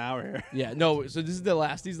 almost at an hour here. Yeah, no. So this is the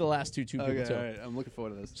last. These are the last two people Okay, too. all right. I'm looking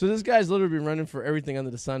forward to this. So this guy's literally been running for everything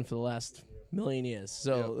under the sun for the last million years.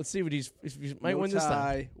 So Yep. let's see what if he might No win this time.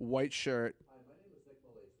 tie, white shirt.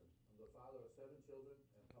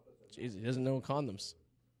 Jeez, he doesn't know condoms.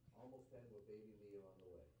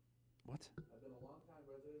 What? I've been a long-time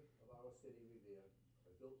resident of our city, Revere.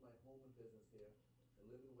 I built my home and business here. I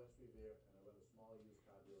live in West Revere, and I run a small used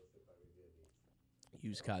car dealership by Revere Beach.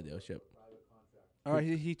 Used car dealership. Private contract. All right,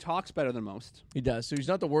 he talks better than most. He does. So he's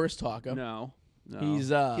not the worst talker. No. He's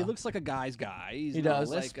he looks like a guy's guy. He's he not does.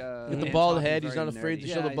 like With the bald head, he's not afraid to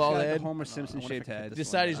show the bald head. head. The Homer Simpson shaped head.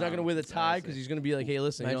 Decided he's not going to wear the tie because he's going to be like, hey,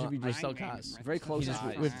 listen, Imagine you if know, he I just sell cars. Very close He just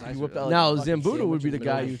eyes. whipped- Eyes he whipped are out really- now, fucking Zambudo would be the sandwich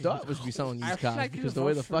guy in the you middle. thought was be selling used I wish cars I could because the vote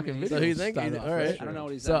way the for fucking him. video. So you think? started All off. right. I don't know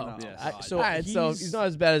what he's So, done. so he's not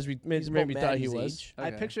as bad as we maybe about thought he Maddie's was. age. I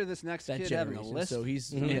Okay. picture this next That kid having a generation. list. So he's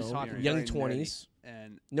Mhm. you He's know talking young very nerdy. 20s.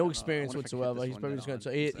 and No I experience wonder if I can hit whatsoever. this He's one probably head just on. going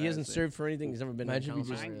to. He So hasn't that's it. served for anything. He's never been Imagine on if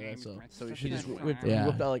he council. just- or that, so So he He should just just whipped, Yeah.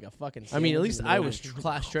 whipped out like a fucking. I mean, at sandwich least in the I middle was of the-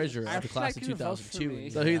 class treasurer of the class of Actually, vote for 2002. me.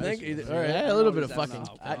 So you Yeah, think? that's All right, I had a I little know bit of he's fucking.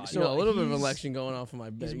 out now. So a little bit of he's- election going on for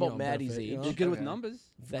my. he's you about know, Maddie's benefit, you age. know? You're good with Okay. numbers.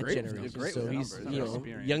 That Great. generation. You're great so with he's numbers. you That's know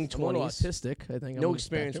experience. young I'm a little 20s. autistic. I think. No I'm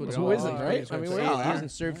experience spectrum, whatsoever. but who isn't, right? I mean, So we he all are.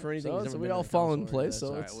 hasn't served for anything. So, He's so never we been all on fall council in or place. anything. So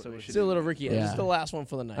Alright, it's so we should Still a little do- Ricky. this Yeah. is the last one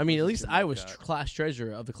for the night. I mean, at This least is I Jimbo was Cock. class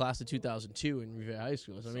treasurer of the class of 2002 in Revere High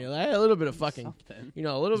School. So, I mean, I had a little bit of fucking, Something. you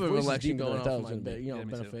know, a little His bit of voice is election deeper than going I on thought for it my, was gonna be. you know, Yeah,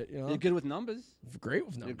 me too. benefit. You know, You're good with numbers. great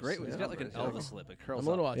with You're numbers. great with. He's yeah. got like an Elvis lip. It curls I'm a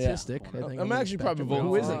little up. autistic. Yeah. I think I'm actually probably spectrum. voting. Who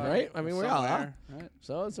Who isn't, isn't, right? I mean, we all are. Somewhere,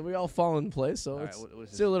 right? So we all fall in place. So All right, it's what is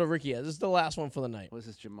Still a this? little Ricky. Yeah, this is the last one for the night. What is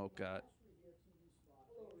this Jamoke got?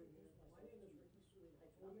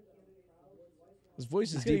 his voice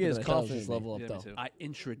is He's gonna deeper get his than I thought it was confidence gonna be. level up Yeah, me though. too. I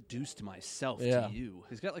introduced myself Yeah. to you.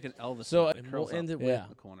 He's got like an Elvis. So lip. It we'll curls end up it with. Yeah. in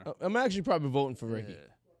the corner. I'm actually probably voting for Ricky. Yeah. I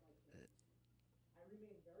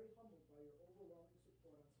remain very humbled by your overwhelming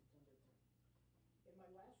support on September 10th. In my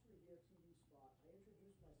last Revere TV spot, I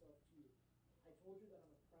introduced myself to you. I told you that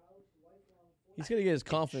I'm a proud, lifelong. He's gonna get his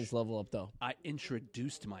confidence level up though. I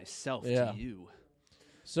introduced myself Yeah. to you.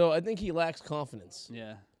 So I think he lacks confidence.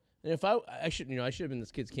 Yeah. And if I should, you know, I should have been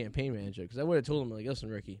this kid's campaign manager because I would have told him like, listen,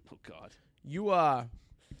 Ricky, Oh God.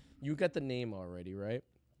 you got the name already, right?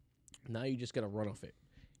 Now you just gotta run off it.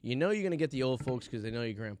 You know you're gonna get the old folks because they know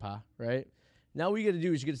your grandpa, right? Now what you gotta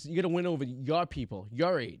do is you gotta win over your people,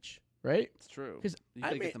 your age, right? It's true. Because You I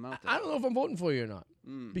gotta mean, get them out there. I don't know if I'm voting for you or not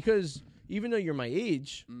Mm. because even though you're my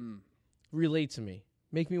age, Mm. relate to me,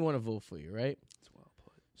 make me want to vote for you, right? It's well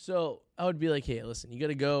put. So I would be like, hey, listen, you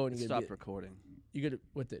gotta go and you Stop gotta recording. you gotta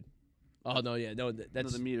what did? Oh no, yeah, no, No,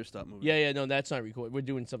 that's the meter stopped moving. yeah, no, that's not recorded. We're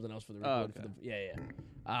doing something else for the Oh, record. okay.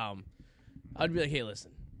 Yeah. I'd be like, hey,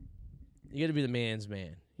 listen, you got to be the man's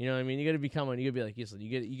man. You know what I mean? You got to become one. You got to be like, listen,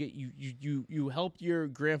 you helped your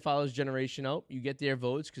grandfather's generation out. You get their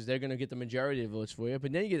votes because they're gonna get the majority of the votes for you.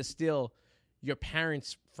 But then you got to steal your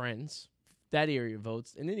parents' friends, that area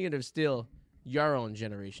votes, and then you got to steal your own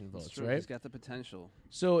generation It's votes, true. right? He's got the potential.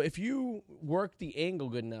 So if you work the angle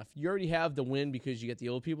good enough, you already have the win because you get the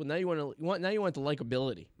old people. Now you want the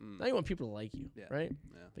likability. Mm. Now you want people to like you, Yeah. right?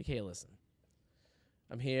 Yeah. Like, hey, listen,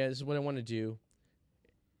 I'm here. This is what I want to do.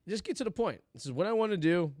 Just get to the point. This is what I want to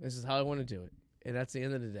do. This is how I want to do it, and that's the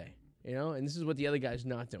end of the day, you know. And this is what the other guy's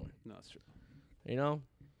not doing, No, it's true. you know.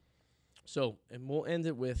 So, and we'll end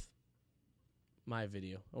it with my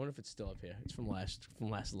video. I wonder if it's still up here. It's from last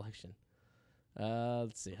election.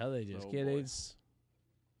 Let's see how they do. Oh, boy. Candidates.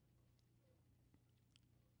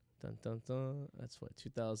 Dun dun dun. That's what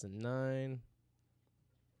 2009.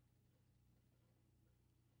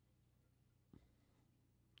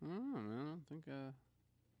 Man, I don't think.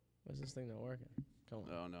 Why's this thing not working? Come on.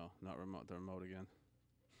 Oh no, not remote. The remote again.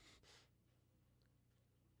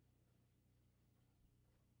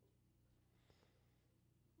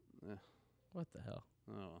 What the hell?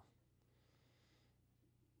 Oh.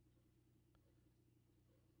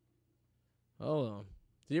 Hold on.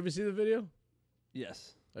 Did you ever see the video?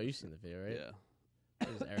 Yes. Oh, you've seen the video, right? Yeah.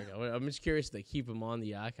 There's Eric. I'm just curious if they keep him on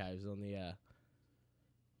the archives on the.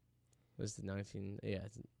 What's the 19? Yeah.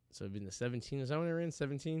 So it'd been the 17. Is that when it ran?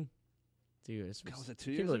 17. Dude, it's God, was it 2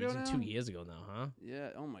 can't years believe ago it's now? 2 years ago now, huh? Yeah.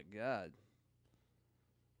 Oh my God.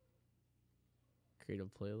 Create a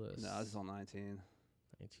playlist. No, this is all 19.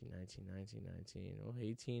 19. Oh,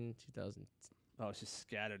 18, 2000. Oh, it's just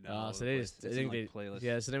scattered now. Oh, all over so the they place. just. It's I think in, they. like, playlist.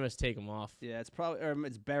 Yeah, so they must take them off. Yeah, it's probably or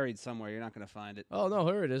it's buried somewhere. You're not gonna find it. Oh no,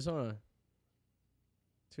 here it is. Hold on.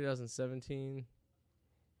 2017.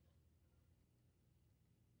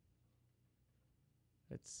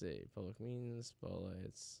 Let's see. Public meetings,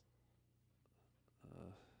 spotlights.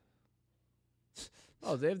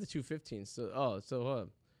 Oh, they have the 215. So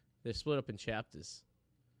they're split up in chapters.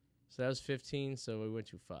 So that was 15. So we went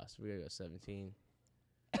too fast. We gotta go 17.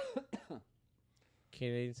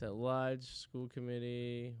 Candidates at large, school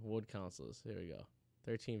committee, ward councilors. Here we go.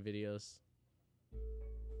 13 videos.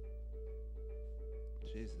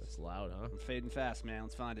 Jesus, That's loud, huh? I'm fading fast, man.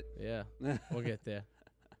 Let's find it. Yeah, we'll get there.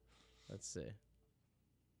 Let's see.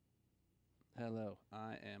 Hello,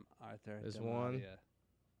 I am Arthur. There's Demaria. one.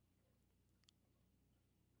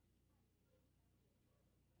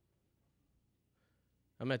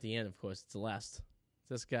 I'm at the end, of course. It's the last. It's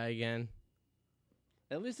this guy again.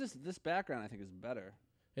 At least this background I think is better.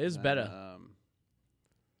 It is than, better.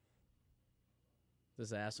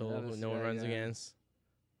 This asshole That who is- no one yeah, runs yeah. against.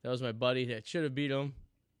 That was my buddy that should have beat him.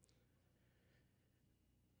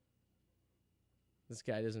 This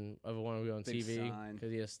guy doesn't ever want to go on Big TV sign.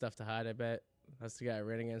 because he has stuff to hide, I bet. That's the guy I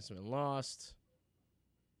ran against him and lost.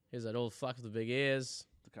 Here's that old fuck with the big ears.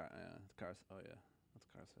 The car. Oh yeah, that's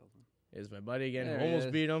a car salesman. Here's my buddy again. There he Almost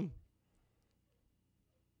is. beat him.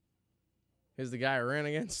 Here's the guy I ran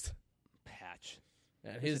against. Patch.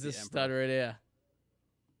 And This here's is the this Emperor. stud right here.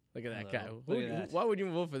 Look at that Hello. guy. Look at that. Why would you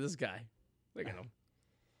vote for this guy? Look at him.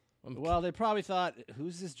 Well, they probably thought,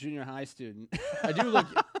 who's this junior high student? I do look,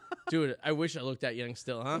 dude. I wish I looked that young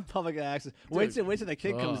still, huh? Public access. Wait till the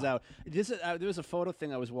kid comes Oh. out. There was a photo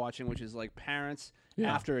thing I was watching, which is like parents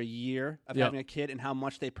Yeah. after a year of Yep. having a kid and how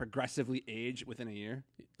much they progressively age within a year.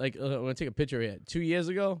 Like, I'm gonna take a picture here. 2 years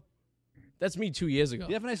ago, that's me 2 years ago.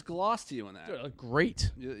 You have a nice gloss to you in that. Dude, I look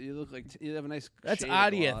great. You look like you have a nice. That's shade of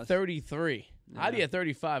Arty gloss. at 33. Yeah. Arty at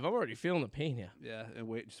 35. I'm already feeling the pain here. Yeah, and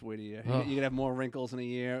just wait a year. Oh. You're gonna have more wrinkles in a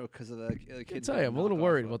year because of the I kids. tell you, I'm a little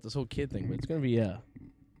worried about this whole kid thing, but it's gonna be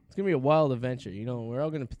a wild adventure. You know, we're all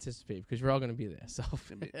gonna participate because we're all gonna be there. So,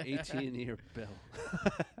 18-year bill.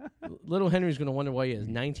 little Henry's gonna wonder why he has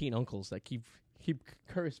 19 uncles that keep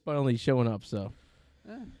correspondingly showing up. So,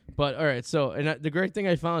 Yeah. but all right. So, and the great thing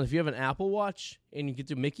I found, if you have an Apple Watch and you get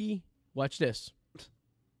to Mickey, watch this.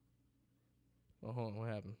 Oh, hold on, what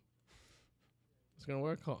happened? It's gonna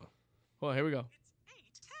work. Hold on, here we go.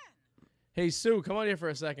 Hey Sue, come on here for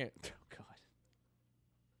a second. Oh God.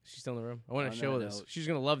 She's still in the room. I want Oh, to no, show no. this. She's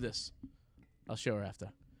gonna love this. I'll show her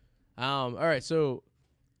after. All right. So,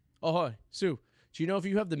 hi, Sue. Do you know if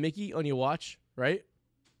you have the Mickey on your watch, right?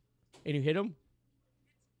 And you hit him?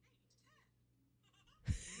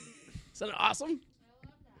 Isn't that awesome?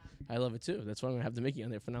 I love it too. That's why I'm gonna have the Mickey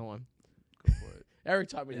on there from now on. Go for it. Eric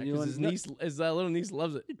taught me that And you because learn- his little niece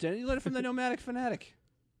loves it. Didn't you learn it from the Nomadic Fanatic?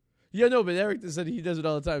 Yeah, no, but Eric said he does it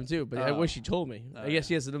all the time too. But I Oh. wish he told me. Oh, I guess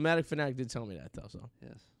yeah. yes, the Nomadic Fanatic did tell me that though. So,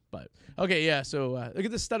 Yes. but okay, yeah. So look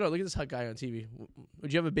at this stud. Look at this hot guy on TV.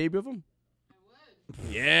 Would you have a baby with him? I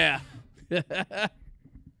would. Yeah.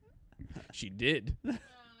 She did. He's so handsome.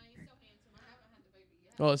 I haven't had the baby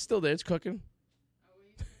yet. Oh, it's still there. It's cooking.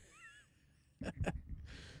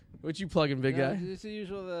 What you plugging, big guy? It's the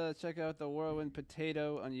usual. Check out the Whirlwind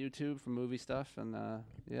Potato on YouTube for movie stuff, and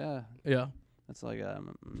yeah, Yeah. that's like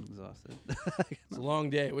I'm exhausted. It's a long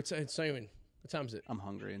day. What's Simon? What time is it? I'm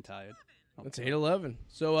hungry and tired. It's 8:11.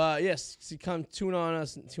 So yes, come tune on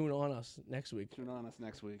us next week. Tune on us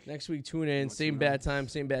next week. Next week, tune in. wanna Same tune bad time,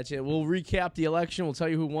 same bad channel. We'll recap the election. We'll tell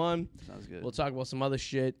you who won. Sounds good. We'll talk about some other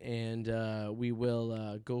shit, and we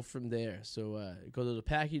will go from there. So go to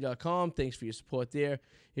thepacky.com. Thanks for your support there.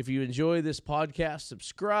 If you enjoy this podcast,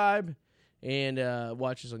 subscribe, and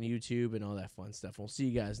watch us on YouTube and all that fun stuff. We'll see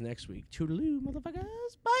you guys next week. Toodaloo,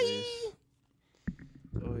 motherfuckers. Bye. Peace.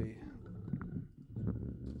 Oy.